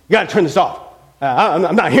 man. You got to turn this off.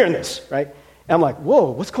 I'm not hearing this, right? And I'm like,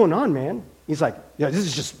 whoa, what's going on, man? He's like, yeah, this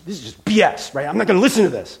is just BS, right? I'm not going to listen to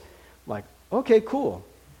this. I'm like, okay, cool,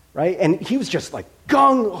 right? And he was just like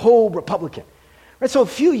gung-ho Republican. Right, so a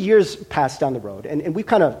few years passed down the road, and we've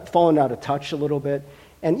kind of fallen out of touch a little bit.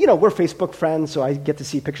 And, we're Facebook friends, so I get to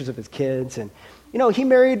see pictures of his kids. And, he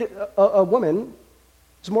married a woman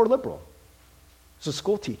who's more liberal. She's a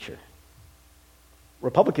school teacher.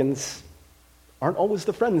 Republicans aren't always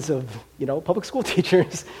the friends of, public school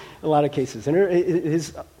teachers in a lot of cases. And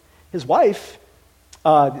his wife,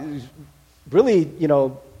 really,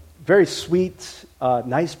 very sweet,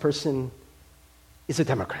 nice person, is a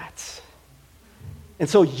Democrat. And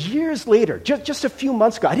so years later, just a few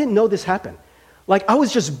months ago, I didn't know this happened, Like, I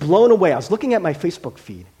was just blown away. I was looking at my Facebook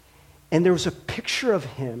feed, and there was a picture of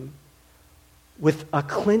him with a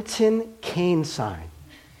Clinton Kane sign.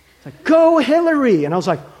 It's like, go Hillary! And I was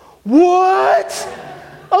like, what?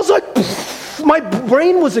 I was like, pfft, my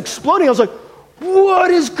brain was exploding. I was like,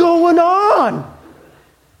 what is going on?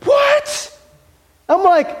 What? I'm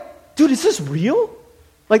like, dude, is this real?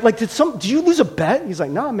 Like, did you lose a bet? He's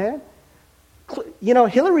like, nah, man.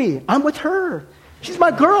 Hillary, I'm with her. She's my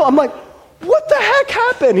girl. I'm like, what the heck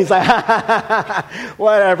happened? He's like,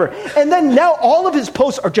 whatever. And then now all of his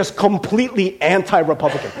posts are just completely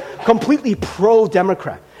anti-Republican, completely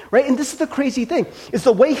pro-Democrat, right? And this is the crazy thing, is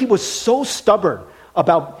the way he was so stubborn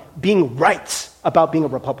about being right, about being a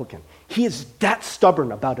Republican. He is that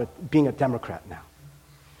stubborn about being a Democrat now.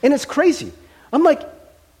 And it's crazy. I'm like,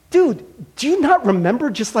 dude, do you not remember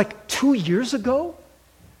just like 2 years ago?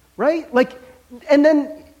 Right? Like, and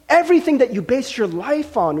then everything that you base your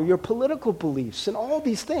life on, or your political beliefs and all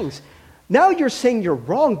these things, now you're saying you're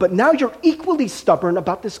wrong, but now you're equally stubborn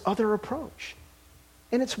about this other approach.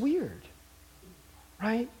 And it's weird.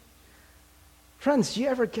 Right? Friends, do you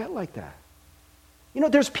ever get like that?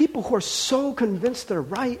 There's people who are so convinced they're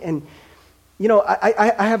right. And,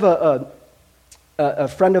 I have a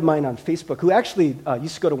friend of mine on Facebook who actually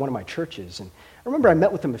used to go to one of my churches. And I remember I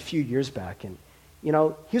met with him a few years back. And, he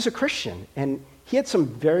was a Christian. And he had some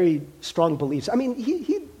very strong beliefs. I mean,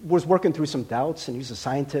 he was working through some doubts, and he was a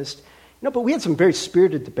scientist. But we had some very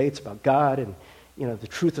spirited debates about God and, the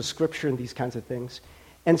truth of Scripture and these kinds of things.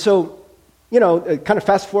 And so, kind of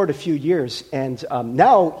fast forward a few years, and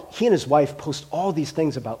now he and his wife post all these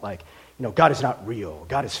things about, like, God is not real,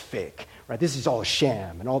 God is fake, right? This is all a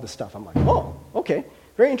sham and all this stuff. I'm like, oh, okay,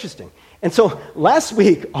 very interesting. And so last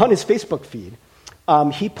week on his Facebook feed,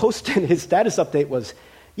 he posted, his status update was,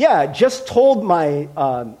 just told my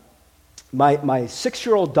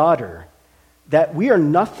 6-year-old daughter that we are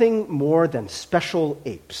nothing more than special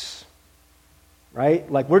apes,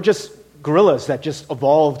 right? Like, we're just gorillas that just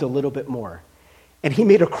evolved a little bit more. And he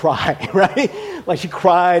made her cry, right? Like, she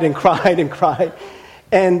cried and cried and cried.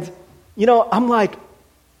 And, I'm like,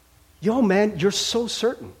 yo, man, you're so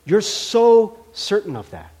certain. You're so certain of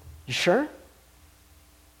that. You sure?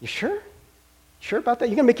 You sure? Sure about that?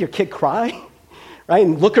 You're going to make your kid cry? Right?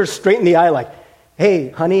 And look her straight in the eye like, hey,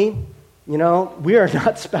 honey, we are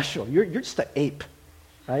not special. You're just an ape,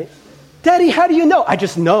 right? Daddy, how do you know? I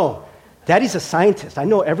just know. Daddy's a scientist. I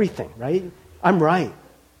know everything, right? I'm right.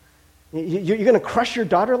 You're going to crush your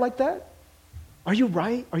daughter like that? Are you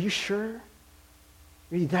right? Are you sure?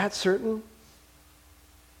 Are you that certain?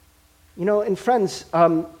 And friends,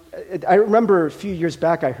 I remember a few years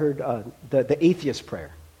back I heard the atheist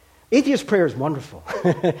prayer. Atheist prayer is wonderful.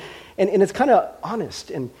 and it's kind of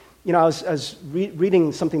honest. And, I was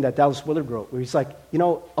reading something that Dallas Willard wrote, where he's like,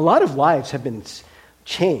 a lot of lives have been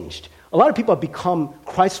changed. A lot of people have become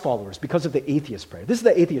Christ followers because of the atheist prayer. This is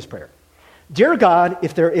the atheist prayer. Dear God,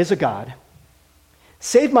 if there is a God,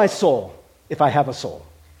 save my soul if I have a soul.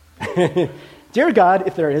 Dear God,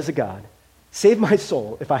 if there is a God, save my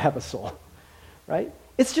soul if I have a soul. Right?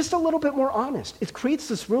 It's just a little bit more honest. It creates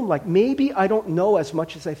this room like, maybe I don't know as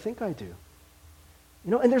much as I think I do.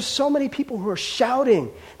 And there's so many people who are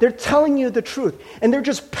shouting. They're telling you the truth. And they're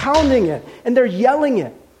just pounding it. And they're yelling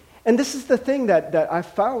it. And this is the thing that I've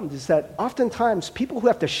found, is that oftentimes people who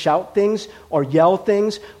have to shout things or yell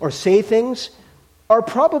things or say things are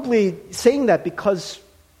probably saying that because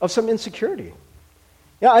of some insecurity.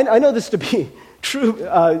 Yeah, I know this to be true,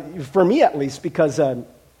 for me at least, because I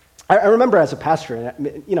remember as a pastor,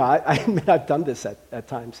 and I've done this at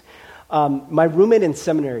times. My roommate in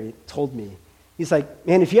seminary told me, he's like,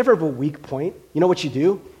 man, if you ever have a weak point, you know what you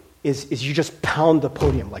do? Is you just pound the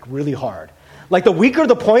podium like really hard. Like, the weaker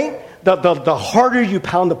the point, the harder you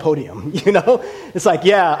pound the podium, It's like,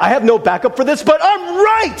 yeah, I have no backup for this, but I'm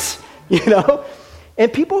right,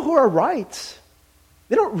 And people who are right,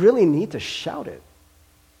 they don't really need to shout it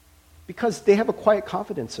because they have a quiet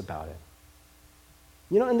confidence about it.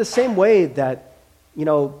 In the same way that,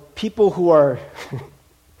 people who are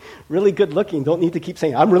really good looking don't need to keep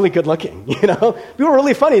saying, I'm really good looking, People who are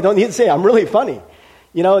really funny don't need to say, I'm really funny.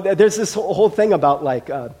 There's this whole thing about, like,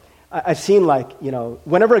 I've seen, like,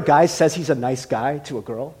 whenever a guy says he's a nice guy to a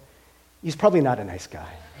girl, he's probably not a nice guy.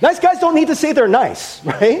 Nice guys don't need to say they're nice,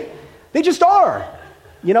 right? They just are,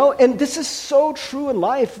 And this is so true in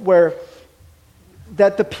life, where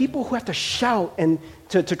that the people who have to shout and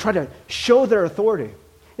to try to show their authority,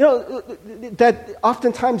 that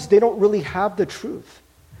oftentimes they don't really have the truth.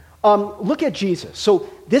 Look at Jesus. So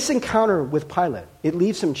this encounter with Pilate, it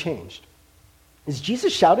leaves him changed. Is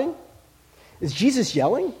Jesus shouting? Is Jesus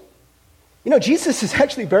yelling? Jesus is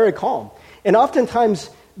actually very calm and oftentimes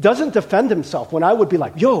doesn't defend himself when I would be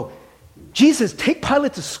like, yo, Jesus, take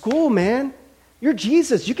Pilate to school, man. You're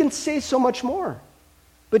Jesus. You can say so much more.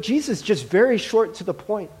 But Jesus is just very short to the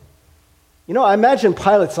point. I imagine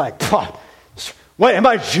Pilate's like, what, am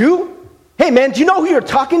I a Jew? Hey, man, do you know who you're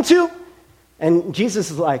talking to? And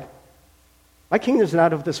Jesus is like, my kingdom's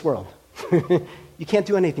not of this world. You can't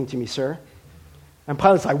do anything to me, sir. And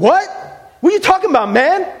Pilate's like, what? What are you talking about,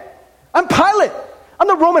 man? I'm Pilate. I'm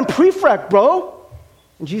the Roman prefect, bro.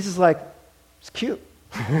 And Jesus is like, it's cute.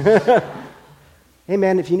 Hey,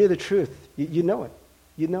 man, if you knew the truth, you'd know it.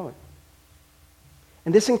 You'd know it.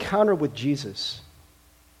 And this encounter with Jesus,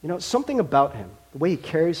 something about him, the way he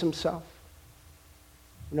carries himself,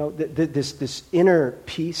 this inner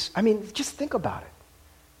peace. I mean, just think about it.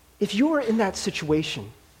 If you were in that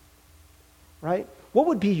situation, right, what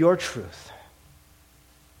would be your truth?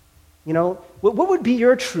 What would be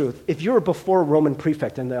your truth if you were before a Roman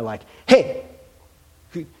prefect and they're like, hey,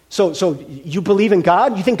 so you believe in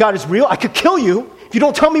God? You think God is real? I could kill you if you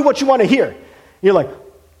don't tell me what you want to hear. You're like,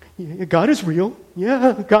 yeah, God is real.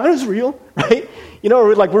 Yeah, God is real, right?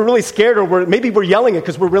 Or like we're really scared or maybe we're yelling it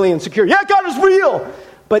because we're really insecure. Yeah, God is real.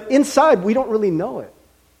 But inside, we don't really know it.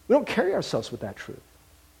 We don't carry ourselves with that truth.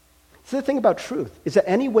 So the thing about truth is that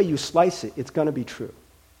any way you slice it, it's going to be true,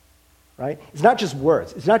 right? It's not just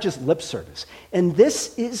words. It's not just lip service. And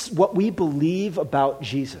this is what we believe about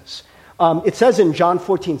Jesus. It says in John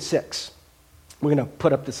 14:6, we're going to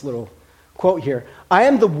put up this little quote here. I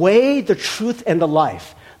am the way, the truth, and the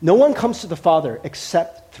life. No one comes to the Father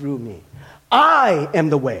except through me. I am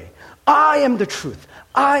the way. I am the truth.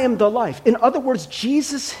 I am the life. In other words,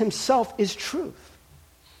 Jesus himself is truth.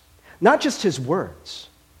 Not just his words,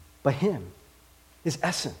 but him, his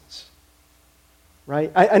essence.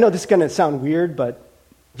 Right? I know this is going to sound weird, but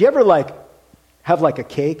do you ever have a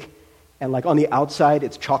cake and on the outside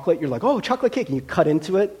it's chocolate? You're like, oh, chocolate cake. And you cut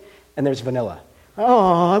into it and there's vanilla.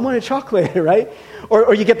 Oh, I wanted chocolate, right?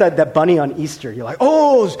 Or you get that bunny on Easter. You're like,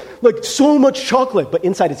 oh, so much chocolate, but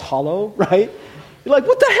inside it's hollow, right? You're like,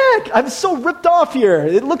 what the heck? I'm so ripped off here.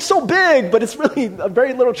 It looks so big, but it's really a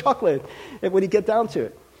very little chocolate when you get down to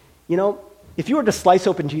it. If you were to slice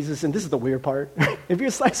open Jesus, and this is the weird part, if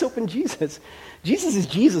you slice open Jesus, Jesus is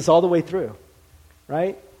Jesus all the way through,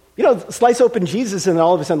 right? Slice open Jesus and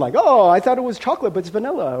all of a sudden oh, I thought it was chocolate, but it's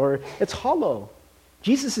vanilla, or it's hollow.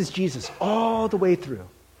 Jesus is Jesus all the way through,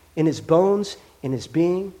 in his bones, in his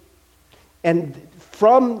being. And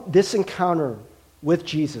from this encounter with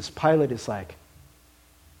Jesus, Pilate is like,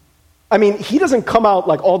 he doesn't come out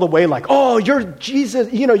all the way oh, you're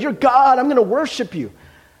Jesus, you're God, I'm going to worship you.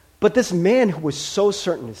 But this man who was so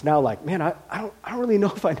certain is now like, man, I don't really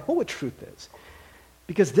know if I know what truth is.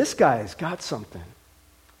 Because this guy's got something.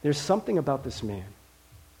 There's something about this man.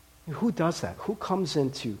 Who does that? Who comes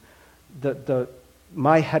into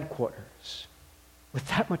my headquarters with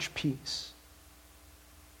that much peace?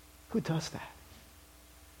 Who does that?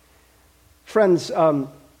 Friends,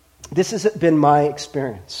 this has been my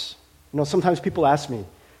experience. Sometimes people ask me,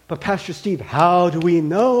 but Pastor Steve, how do we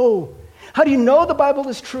know? How do you know the Bible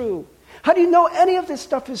is true? How do you know any of this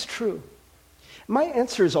stuff is true? My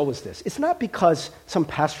answer is always this. It's not because some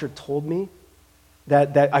pastor told me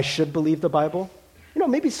that I should believe the Bible.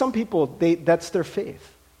 Maybe some people, that's their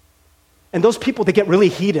faith. And those people, they get really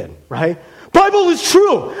heated, right? Bible is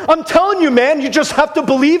true. I'm telling you, man, you just have to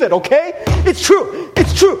believe it, okay? It's true.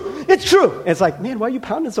 It's true. It's true. And it's like, man, why are you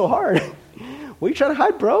pounding so hard? What are you trying to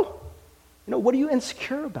hide, bro? What are you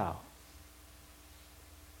insecure about?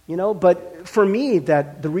 But for me,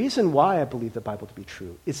 that the reason why I believe the Bible to be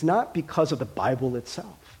true is not because of the Bible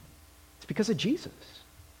itself. It's because of Jesus.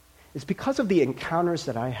 It's because of the encounters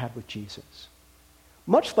that I had with Jesus.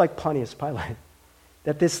 Much like Pontius Pilate,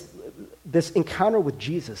 that this encounter with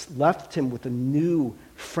Jesus left him with a new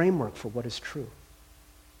framework for what is true.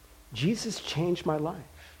 Jesus changed my life.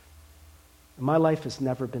 My life has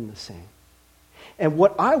never been the same. And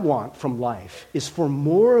what I want from life is for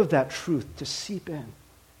more of that truth to seep in.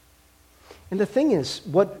 And the thing is,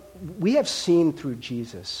 what we have seen through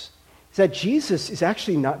Jesus is that Jesus is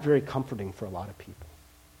actually not very comforting for a lot of people.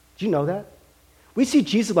 Do you know that? We see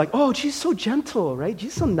Jesus oh, Jesus is so gentle, right?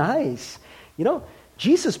 Jesus is so nice.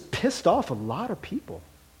 Jesus pissed off a lot of people,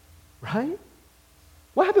 right?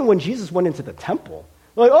 What happened when Jesus went into the temple?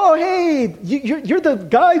 Oh, hey, you're the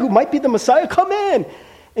guy who might be the Messiah. Come in.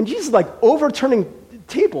 And Jesus is overturning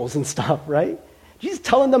tables and stuff, right? Jesus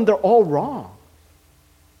telling them they're all wrong.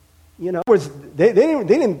 Whereas they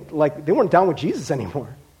weren't down with Jesus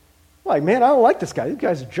anymore. Man, I don't like this guy. This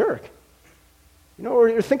guy's a jerk.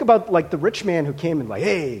 Or think about the rich man who came and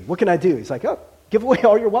hey, what can I do? He's like, oh, give away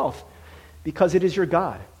all your wealth. because it is your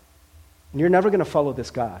God. And you're never going to follow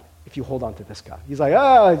this God if you hold on to this God. He's like,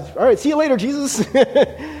 all right, see you later, Jesus.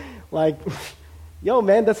 Like, yo,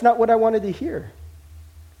 man, that's not what I wanted to hear.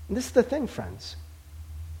 And this is the thing, friends.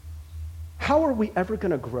 How are we ever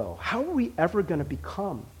going to grow? How are we ever going to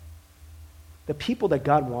become the people that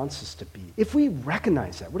God wants us to be? If we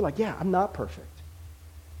recognize that, we're like, yeah, I'm not perfect.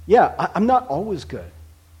 Yeah, I'm not always good.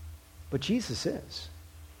 But Jesus is.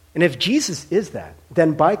 And if Jesus is that,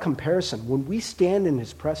 then by comparison, when we stand in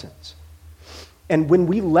his presence, and when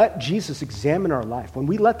we let Jesus examine our life, when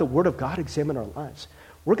we let the Word of God examine our lives,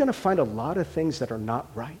 we're going to find a lot of things that are not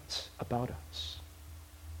right about us.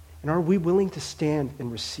 And are we willing to stand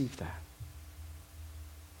and receive that?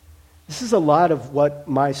 This is a lot of what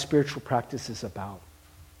my spiritual practice is about.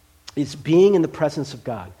 It's being in the presence of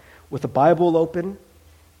God with the Bible open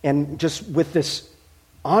and just with this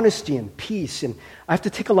honesty and peace. And I have to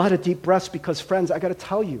take a lot of deep breaths because, friends, I got to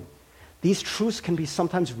tell you, these truths can be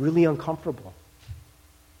sometimes really uncomfortable.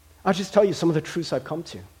 I'll just tell you some of the truths I've come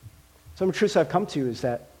to. Some of the truths I've come to is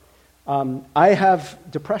that I have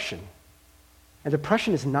depression. And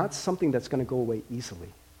depression is not something that's going to go away easily.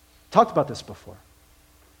 Talked about this before.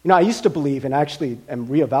 You know, I used to believe, and I actually am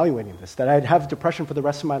reevaluating this, that I'd have depression for the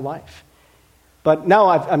rest of my life. But now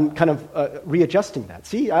I'm kind of readjusting that.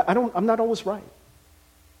 See, I'm not always right.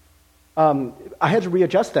 I had to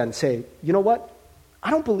readjust that and say, you know what? I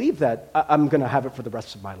don't believe that I'm going to have it for the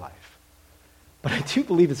rest of my life. But I do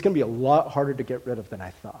believe it's going to be a lot harder to get rid of than I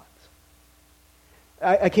thought.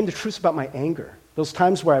 I came to truths about my anger. Those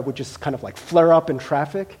times where I would just kind of like flare up in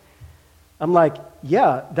traffic. I'm like,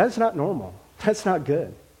 yeah, that's not normal. That's not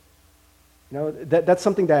good. You know, that's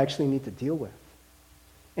something that I actually need to deal with.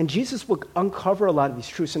 And Jesus will uncover a lot of these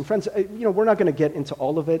truths. And friends, you know, we're not going to get into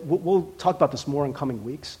all of it. We'll talk about this more in coming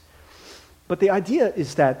weeks. But the idea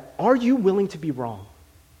is that, are you willing to be wrong?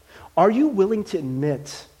 Are you willing to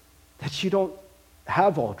admit that you don't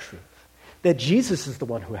have all truth? That Jesus is the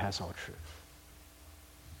one who has all truth?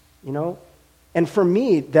 You know? And for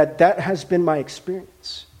me, that has been my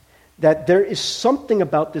experience. That there is something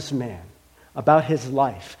about this man, about his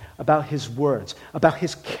life, about his words, about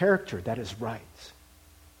his character that is right.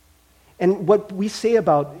 And what we say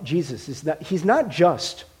about Jesus is that he's not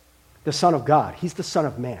just the Son of God, he's the Son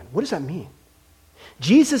of Man. What does that mean?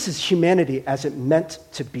 Jesus is humanity as it meant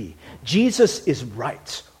to be. Jesus is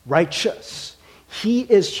right, righteous. He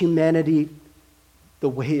is humanity the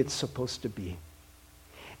way it's supposed to be.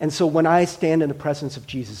 And so when I stand in the presence of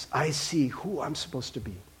Jesus, I see who I'm supposed to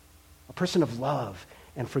be. A person of love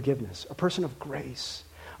and forgiveness, a person of grace,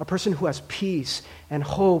 a person who has peace and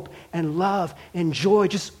hope and love and joy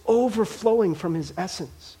just overflowing from his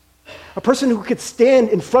essence. A person who could stand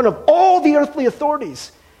in front of all the earthly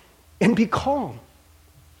authorities and be calm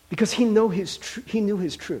because he knew his truth. He knew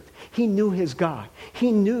his God.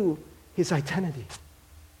 He knew his identity.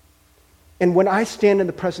 And when I stand in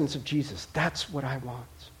the presence of Jesus, that's what I want.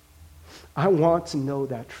 I want to know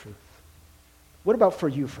that truth. What about for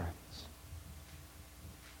you, friends?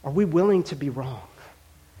 Are we willing to be wrong?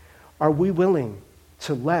 Are we willing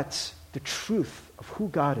to let the truth of who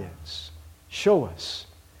God is show us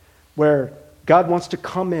where God wants to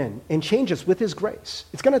come in and change us with his grace?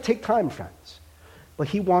 It's going to take time, friends. But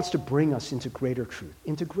he wants to bring us into greater truth,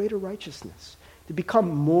 into greater righteousness, to become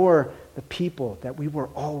more the people that we were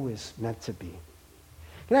always meant to be.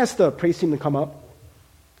 Can I ask the praise team to come up?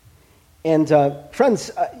 And friends,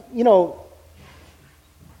 you know,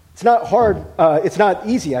 it's not hard, it's not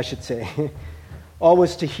easy, I should say,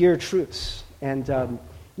 always to hear truths. And, you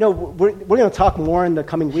know, we're going to talk more in the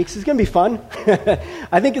coming weeks. It's going to be fun.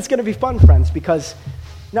 I think it's going to be fun, friends, because,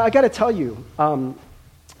 you know, I got to tell you,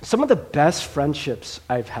 some of the best friendships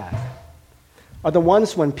I've had are the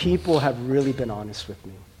ones when people have really been honest with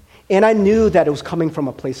me. And I knew that it was coming from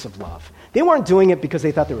a place of love. They weren't doing it because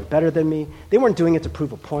they thought they were better than me. They weren't doing it to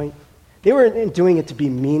prove a point. They weren't doing it to be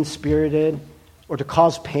mean-spirited or to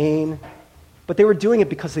cause pain, but they were doing it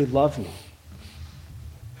because they love me.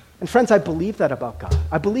 And friends, I believe that about God.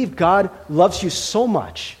 I believe God loves you so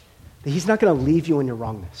much that he's not going to leave you in your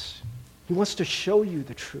wrongness. He wants to show you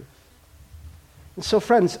the truth. And so,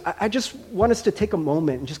 friends, I just want us to take a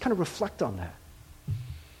moment and just kind of reflect on that.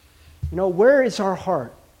 You know, where is our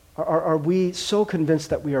heart? Are we so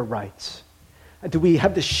convinced that we are right? Do we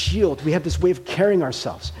have this shield? Do we have this way of carrying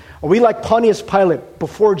ourselves? Are we like Pontius Pilate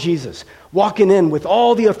before Jesus, walking in with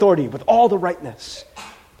all the authority, with all the rightness?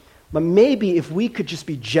 But maybe if we could just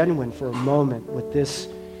be genuine for a moment with this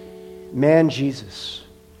man Jesus,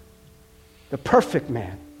 the perfect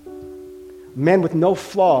man with no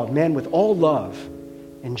flaw, man with all love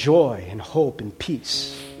and joy and hope and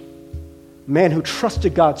peace. a man who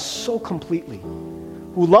trusted God so completely,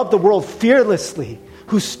 who loved the world fearlessly,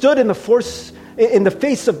 who stood in the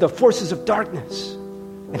face of the forces of darkness,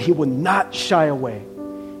 and he would not shy away.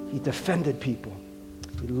 He defended people.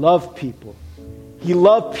 He loved people. He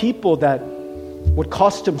loved people that would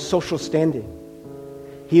cost him social standing.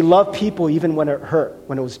 He loved people even when it hurt,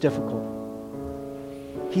 when it was difficult.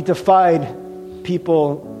 He defied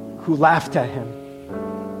people who laughed at him.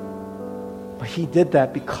 But he did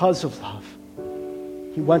that because of love.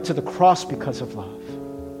 He went to the cross because of love.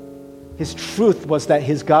 His truth was that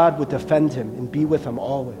his God would defend him and be with him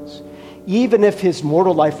always. Even if his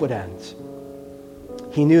mortal life would end,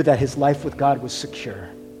 he knew that his life with God was secure.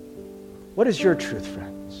 What is your truth,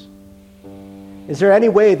 friends? Is there any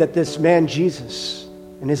way that this man Jesus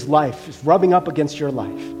and his life is rubbing up against your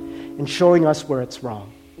life and showing us where it's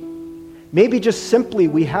wrong? Maybe just simply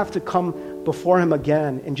we have to come before him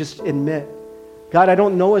again and just admit, God, I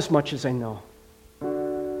don't know as much as I know.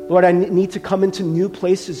 Lord, I need to come into new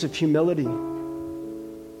places of humility.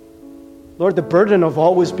 Lord, the burden of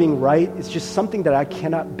always being right is just something that I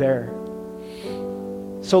cannot bear.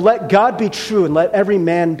 So let God be true and let every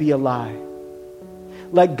man be a lie.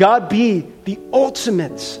 Let God be the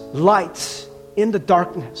ultimate light in the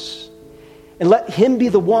darkness. And let him be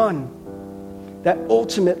the one that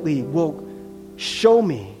ultimately will show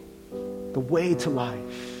me the way to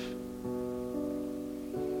life.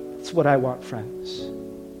 That's what I want, friends.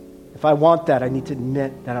 If I want that, I need to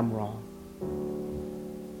admit that I'm wrong.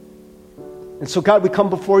 And so, God, we come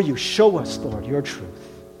before you. Show us, Lord, your truth.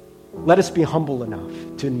 Let us be humble enough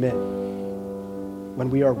to admit when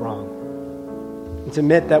we are wrong. And to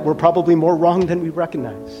admit that we're probably more wrong than we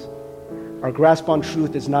recognize. Our grasp on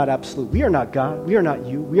truth is not absolute. We are not God. We are not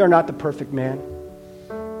you. We are not the perfect man.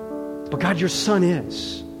 But God, your Son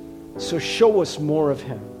is. So show us more of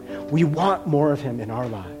him. We want more of him in our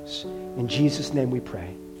lives. In Jesus' name we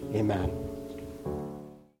pray. Amen.